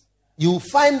it is. You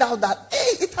find out that,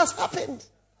 hey, it has happened.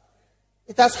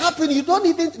 It has happened. You don't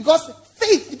even, because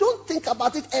faith, you don't think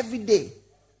about it every day.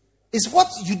 It's what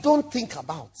you don't think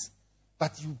about,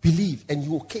 but you believe and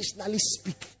you occasionally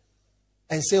speak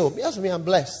and say, oh, yes, me, I'm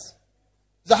blessed.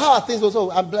 So how are things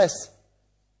also? I'm blessed.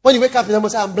 When you wake up in the morning,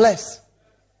 say, I'm blessed.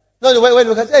 No, when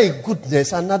you wake up, hey,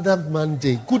 goodness, another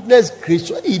Monday. Goodness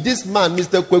gracious. Hey, this man,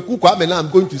 Mr. Kweku Kwame, I'm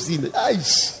going to see him.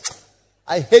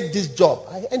 I hate this job.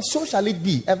 And so shall it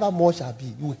be. Evermore shall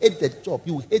be. You hate the job.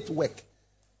 You hate work.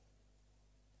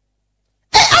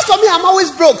 Hey, as for me, I'm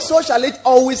always broke. So shall it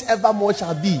always, evermore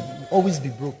shall be. You always be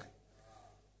broke.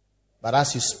 But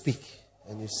as you speak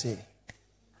and you say,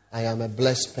 I am a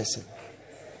blessed person.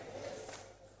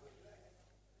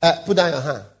 Put down your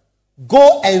hand.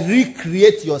 Go and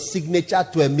recreate your signature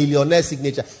to a millionaire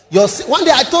signature. One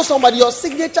day I told somebody, your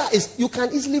signature is, you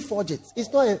can easily forge it.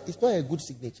 It's not a good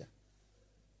signature.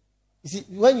 You see,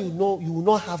 when you know you will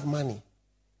not have money,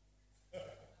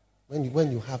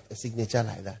 when you have a signature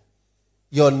like that,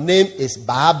 your name is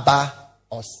Baba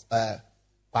or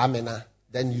Kwamena.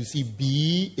 Then you see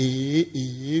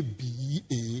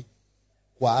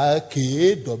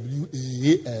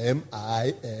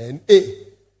BAABA-KWAMINA.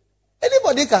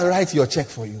 Anybody can write your check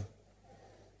for you.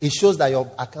 It shows that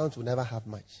your account will never have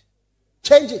much.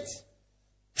 Change it.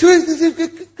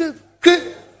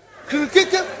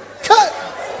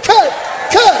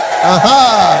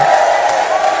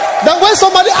 Then when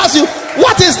somebody asks you,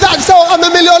 what is that? Say, oh, I'm a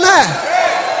millionaire.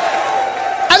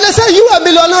 And they say, you are a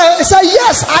millionaire. They say,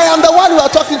 yes, I am the one you are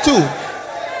talking to.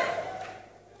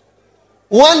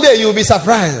 One day you'll be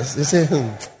surprised. You say,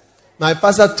 my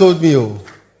pastor told me, oh.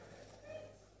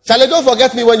 Charlie, don't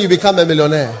forget me when you become a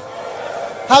millionaire.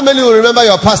 How many will remember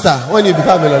your pastor when you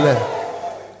become a millionaire?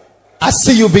 I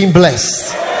see you being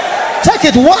blessed. Take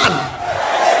it one.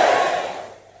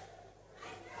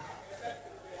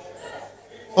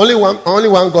 Only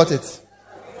one got it.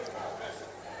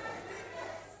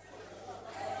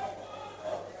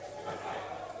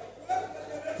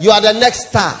 You are the next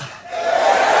star.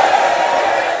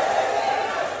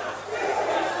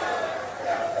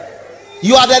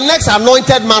 You are the next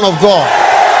anointed man of God.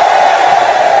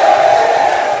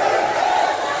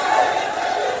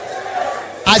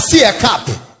 I see a cup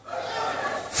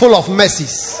full of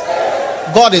mercies.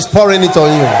 God is pouring it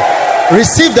on you.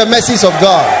 Receive the mercies of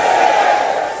God.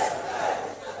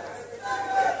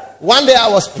 One day I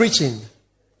was preaching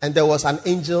and there was an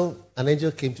angel. An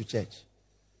angel came to church.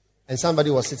 And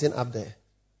somebody was sitting up there.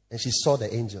 And she saw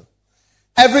the angel.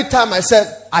 Every time I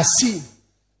said, I see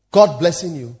God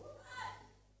blessing you,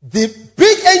 the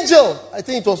big angel, I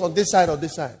think it was on this side or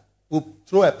this side, will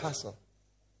throw a parcel.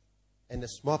 And the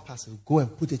small parcel will go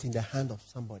and put it in the hand of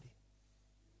somebody.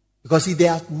 Because see,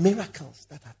 there are miracles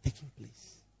that are taking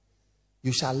place.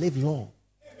 You shall live long.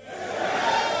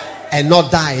 And not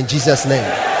die in Jesus' name.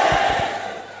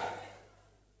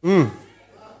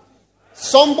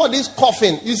 Somebody's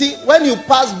coffin. You see, when you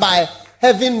pass by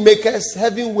Heaven Makers,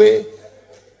 Heaven Way,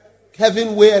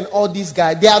 and all these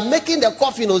guys, they are making the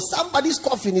coffin, or somebody's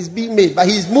coffin is being made, but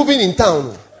he's moving in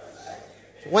town.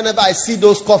 Whenever I see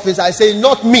those coffins, I say,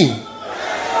 not me.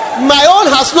 My own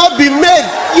has not been made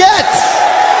yet.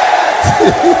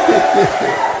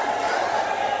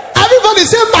 Everybody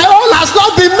say, my own has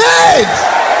not been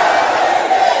made.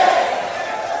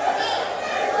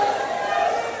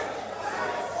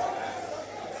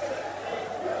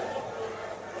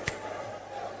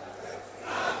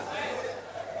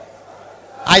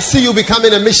 I see you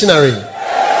becoming a missionary.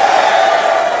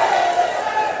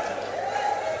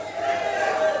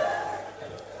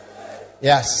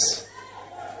 Yes.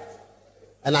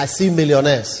 And I see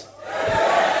millionaires.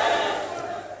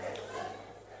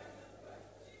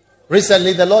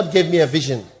 Recently, the Lord gave me a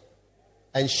vision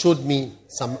and showed me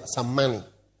some money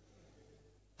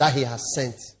that He has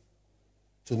sent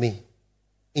to me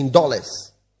in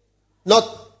dollars. Not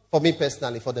for me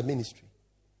personally, for the ministry.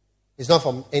 It's not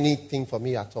from anything for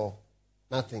me at all.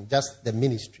 Nothing. Just the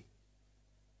ministry.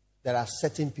 There are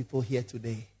certain people here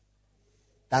today.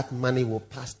 That money will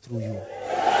pass through you.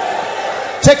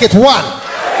 Take it one.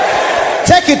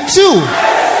 Take it two.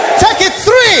 Take it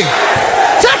three.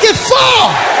 Take it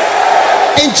four.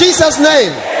 In Jesus'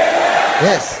 name.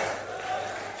 Yes.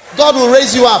 God will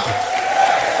raise you up.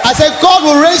 I said God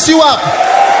will raise you up.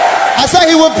 I said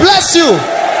He will bless you.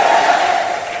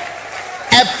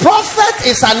 A prophet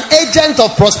is an agent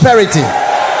of prosperity.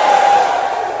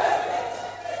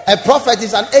 A prophet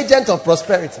is an agent of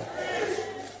prosperity.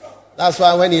 That's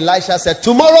why when Elisha said,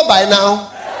 tomorrow by now,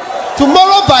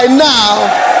 tomorrow by now,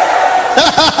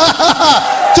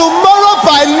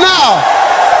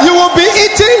 you will be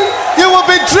eating, you will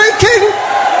be drinking.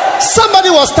 Somebody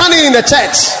was standing in the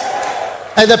church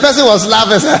and the person was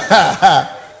laughing.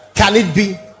 Can it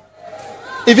be?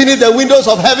 Even if the windows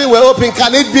of heaven were open,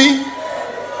 can it be?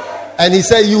 And he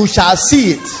said, you shall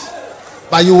see it,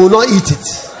 but you will not eat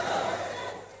it.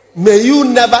 May you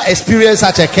never experience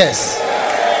such a curse.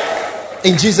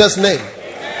 In Jesus' name.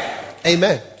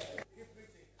 Amen.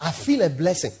 I feel a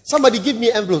blessing. Somebody give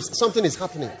me envelopes. Something is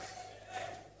happening.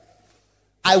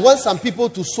 I want some people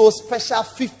to sow special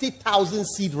 50,000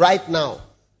 seed right now.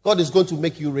 God is going to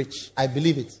make you rich. I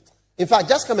believe it. In fact,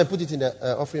 just come and put it in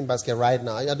the offering basket right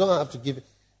now. I don't have to give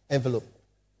envelope.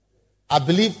 I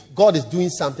believe God is doing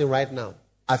something right now.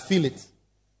 I feel it.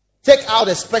 Take out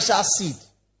a special seed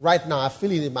right now. I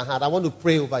feel it in my heart. I want to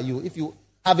pray over you. If you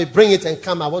have it, bring it and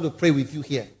come. I want to pray with you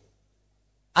here.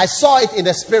 I saw it in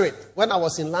the spirit when I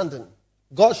was in London.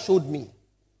 God showed me.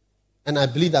 And I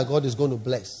believe that God is going to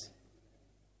bless.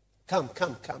 Come.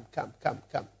 I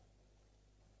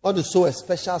want to sow a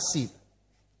special seed.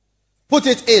 Put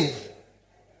it in.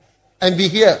 And be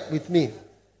here with me.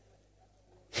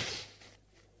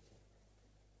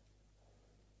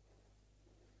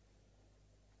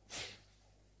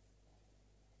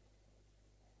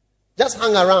 Just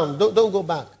hang around. Don't go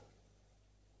back.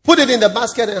 Put it in the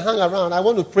basket and hang around. I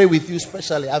want to pray with you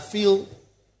specially. I feel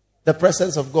the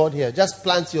presence of God here. Just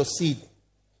plant your seed.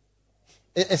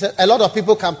 A lot of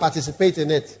people can participate in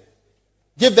it.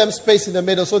 Give them space in the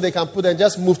middle so they can put and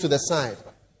just move to the side.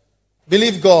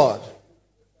 Believe God.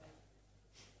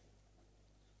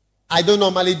 I don't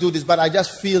normally do this, but I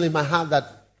just feel in my heart that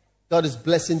God is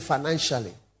blessing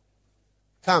financially.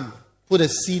 Come, put a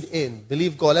seed in.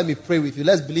 Believe God. Let me pray with you.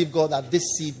 Let's believe God that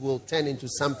this seed will turn into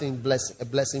something a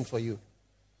blessing for you.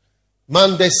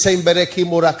 Mande sembere ki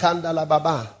murakanda la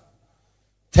baba.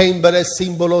 Tembere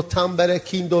simbolo tambere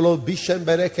kindolo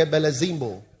bishembere ke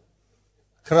belezimbo.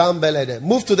 Krambelede.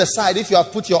 Move to the side. If you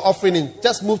have put your offering in,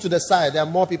 just move to the side. There are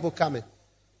more people coming.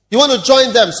 You want to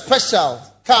join them? Special.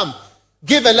 Come.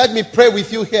 Give and let me pray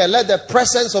with you here. Let the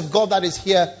presence of God that is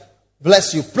here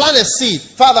bless you. Plant a seed.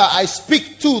 Father, I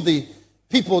speak to the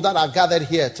people that are gathered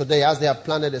here today as they have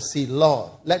planted a seed. Lord,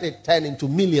 let it turn into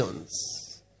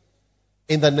millions.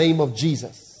 In the name of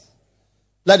Jesus.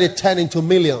 Let it turn into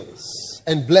millions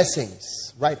and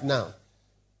blessings right now.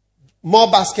 More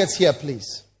baskets here,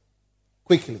 please.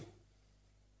 Quickly.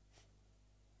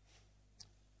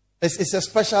 It's a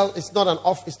special, it's not an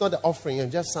offering,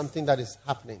 it's just something that is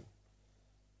happening.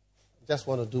 Just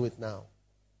want to do it now.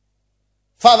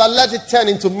 Father, let it turn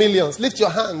into millions. Lift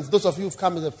your hands. Those of you who've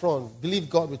come to the front, believe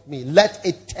God with me. Let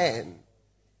it turn.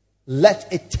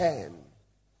 Let it turn.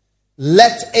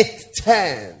 Let it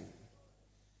turn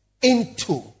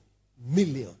into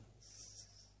millions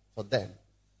for them.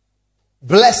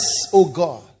 Bless, oh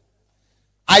God.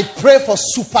 I pray for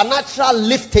supernatural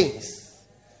liftings.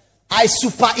 I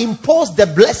superimpose the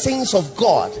blessings of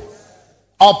God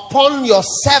upon your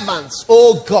servants,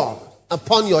 oh God,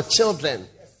 upon your children,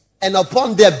 and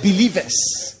upon their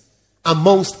believers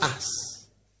amongst us.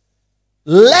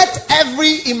 Let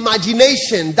every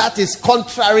imagination that is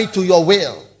contrary to your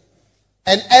will,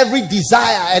 and every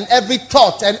desire, and every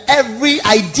thought, and every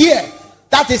idea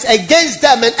that is against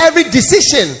them, and every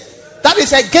decision that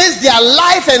is against their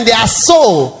life and their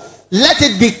soul, let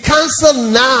it be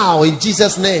cancelled now in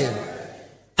Jesus' name.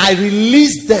 I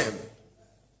release them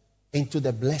into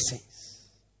the blessings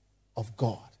of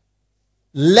God.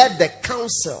 Let the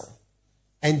counsel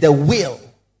and the will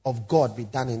of God be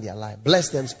done in their life. Bless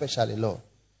them specially, Lord.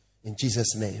 In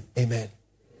Jesus' name. Amen.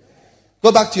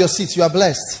 Go back to your seats. You are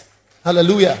blessed.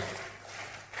 Hallelujah.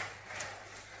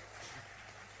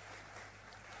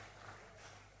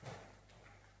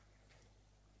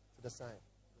 To the side.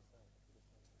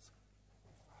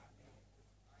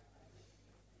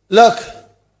 Look.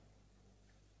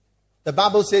 The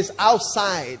Bible says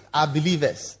outside are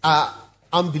believers, are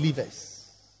unbelievers.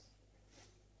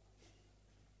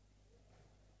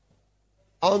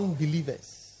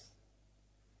 Unbelievers.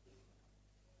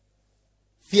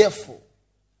 Fearful.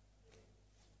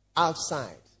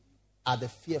 Outside are the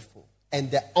fearful and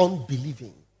the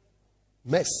unbelieving.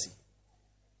 Mercy.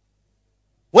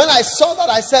 When I saw that,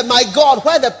 I said, my God,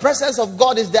 where the presence of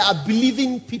God is, there are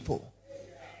believing people.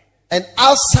 And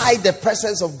outside the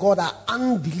presence of God are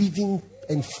unbelieving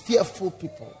and fearful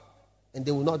people. And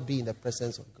they will not be in the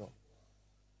presence of God.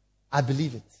 I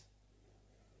believe it.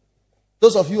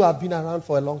 Those of you who have been around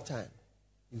for a long time,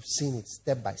 you've seen it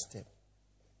step by step.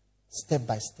 Step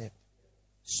by step.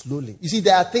 Slowly. You see,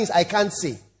 there are things I can't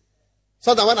say.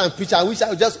 Sometimes when I'm preaching, I wish I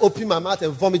would just open my mouth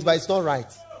and vomit, but it's not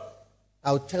right.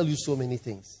 I will tell you so many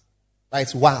things. But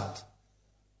it's wild.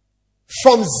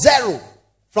 From zero.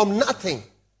 From nothing.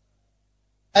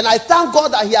 And I thank God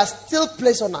that He has still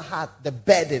placed on our heart the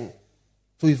burden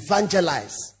to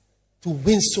evangelize, to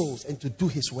win souls, and to do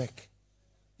His work.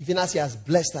 Even as He has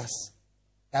blessed us.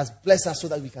 He has blessed us so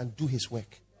that we can do His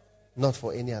work. Not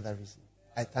for any other reason.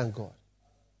 I thank God.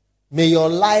 May your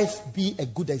life be a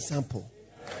good example.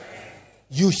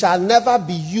 You shall never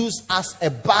be used as a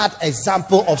bad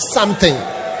example of something.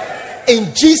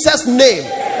 In Jesus' name,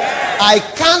 I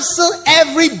cancel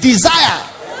every desire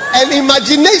and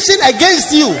imagination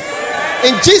against you.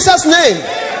 In Jesus' name.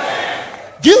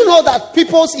 Do you know that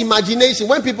people's imagination,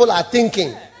 when people are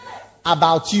thinking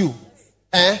about you,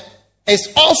 it's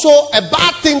also a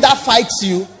bad thing that fights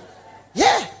you?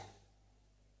 Yeah.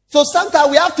 So sometimes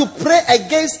we have to pray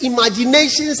against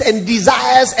imaginations and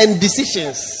desires and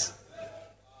decisions.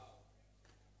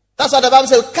 That's what the Bible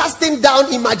says, casting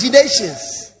down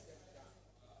imaginations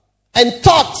and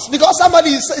thoughts. Because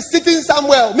somebody is sitting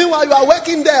somewhere, meanwhile you are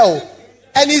working there,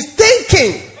 and he's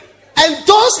thinking, and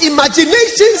those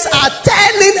imaginations are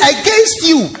turning against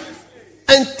you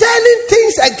and turning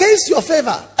things against your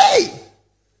favor. Hey!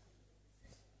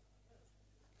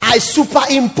 I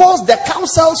superimpose the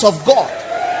counsels of God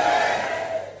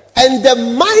and the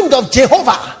mind of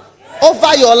Jehovah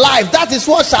over your life. That is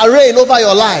what shall reign over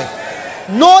your life.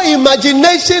 No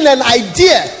imagination and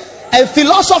idea and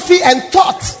philosophy and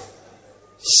thought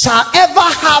shall ever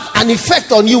have an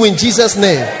effect on you in Jesus'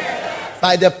 name.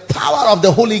 By the power of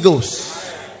the Holy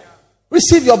Ghost.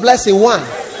 Receive your blessing, 1.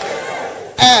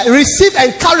 Receive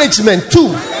encouragement,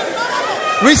 2.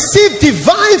 Receive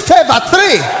divine favor,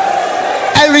 3.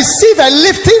 And receive a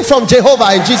lifting from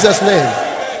Jehovah in Jesus' name.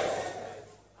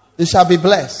 You shall be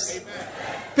blessed.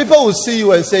 People will see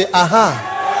you and say, aha.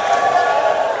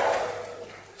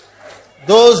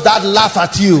 Those that laugh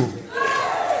at you,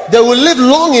 they will live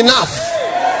long enough.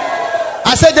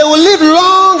 I said they will live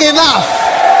long enough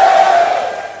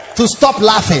to stop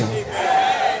laughing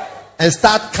and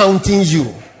start counting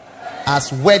you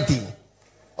as worthy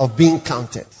of being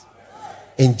counted.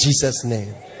 In Jesus'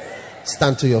 name.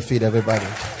 Stand to your feet, everybody.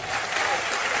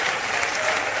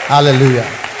 Hallelujah.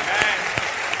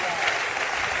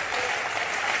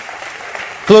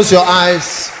 Close your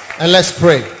eyes and let's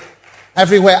pray.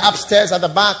 Everywhere upstairs, at the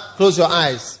back, close your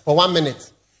eyes for 1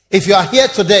 minute. If you are here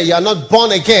today, you are not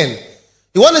born again.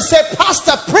 You want to say,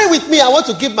 Pastor, pray with me. I want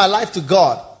to give my life to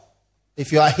God.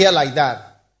 If you are here like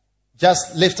that,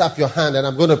 just lift up your hand and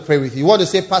I'm going to pray with you. You want to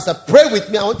say, Pastor, pray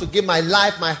with me. I want to give my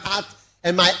life, my heart,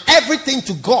 and my everything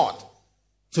to God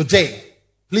today.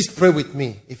 Please pray with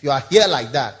me. If you are here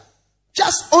like that,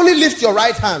 just only lift your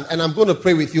right hand and I'm going to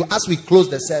pray with you as we close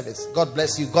the service. God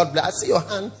bless you. God bless. I see your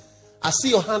hand. I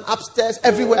see your hand upstairs.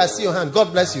 Everywhere I see your hand.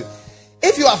 God bless you.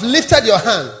 If you have lifted your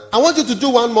hand, I want you to do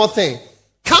one more thing.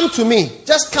 Come to me.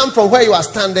 Just come from where you are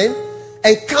standing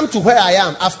and come to where I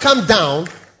am. I've come down.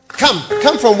 Come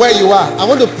from where you are. I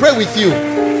want to pray with you.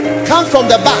 Come from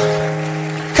the back.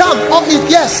 Come. Oh,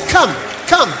 yes, come.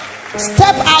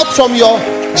 Step out from your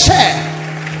chair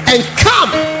and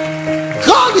come.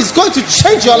 God is going to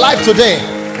change your life today.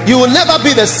 You will never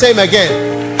be the same again.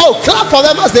 Oh, clap for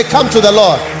them as they come to the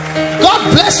Lord.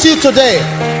 God bless you today.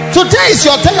 Today is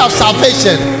your day of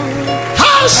salvation.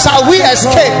 How shall we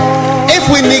escape if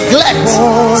we neglect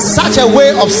such a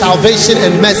way of salvation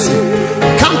and mercy?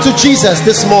 Come to Jesus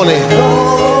this morning.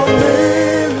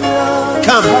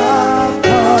 Come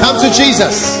to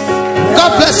Jesus.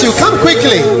 God bless you. Come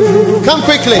quickly.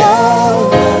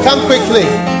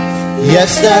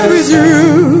 Yes, there is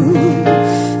room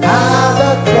at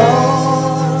the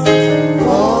cross.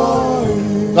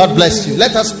 God bless you.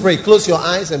 Let us pray. Close your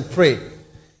eyes and pray.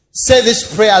 Say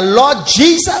this prayer. Lord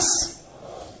Jesus,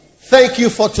 thank you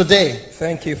for today.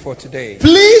 Thank you for today.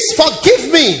 Please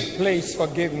forgive me. Please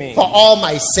forgive me for all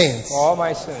my sins. For all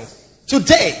my sins.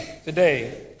 Today,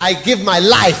 I give my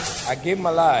life. I give my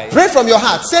life. Pray from your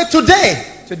heart. Say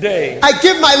today, I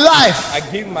give my life. I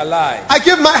give my life. I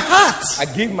give my heart. I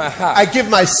give my heart. I give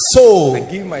my soul. I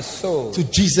give my soul to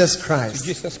Jesus Christ. To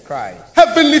Jesus Christ.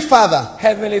 Heavenly Father.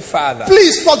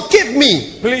 Please forgive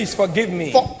me. Please forgive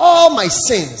me for all my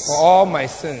sins. For all my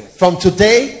sins. From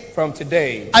today,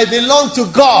 I belong to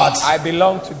God. I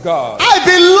belong to God. I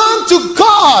belong to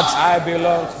God. I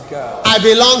belong to God. I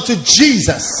belong to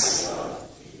Jesus.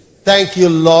 Thank you,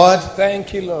 Lord.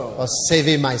 Thank you, Lord, for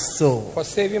saving my soul. For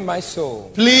saving my soul.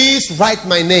 Please write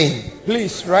my name.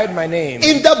 Please write my name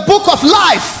in the book of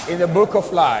life. In the book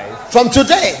of life. From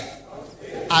today,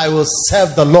 I will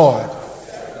serve the Lord.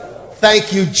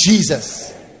 Thank you,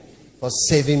 Jesus, for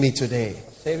saving me today.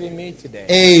 Saving me today.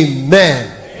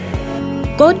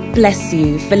 Amen. God bless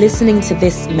you for listening to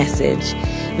this message.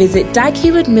 Visit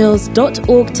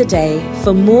daghewardmills.org today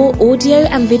for more audio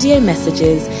and video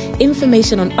messages,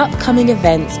 information on upcoming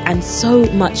events, and so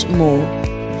much more.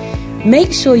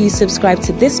 Make sure you subscribe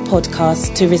to this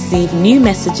podcast to receive new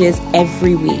messages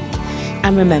every week.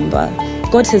 And remember,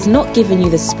 God has not given you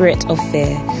the spirit of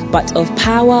fear, but of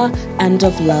power and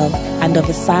of love and of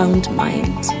a sound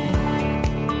mind.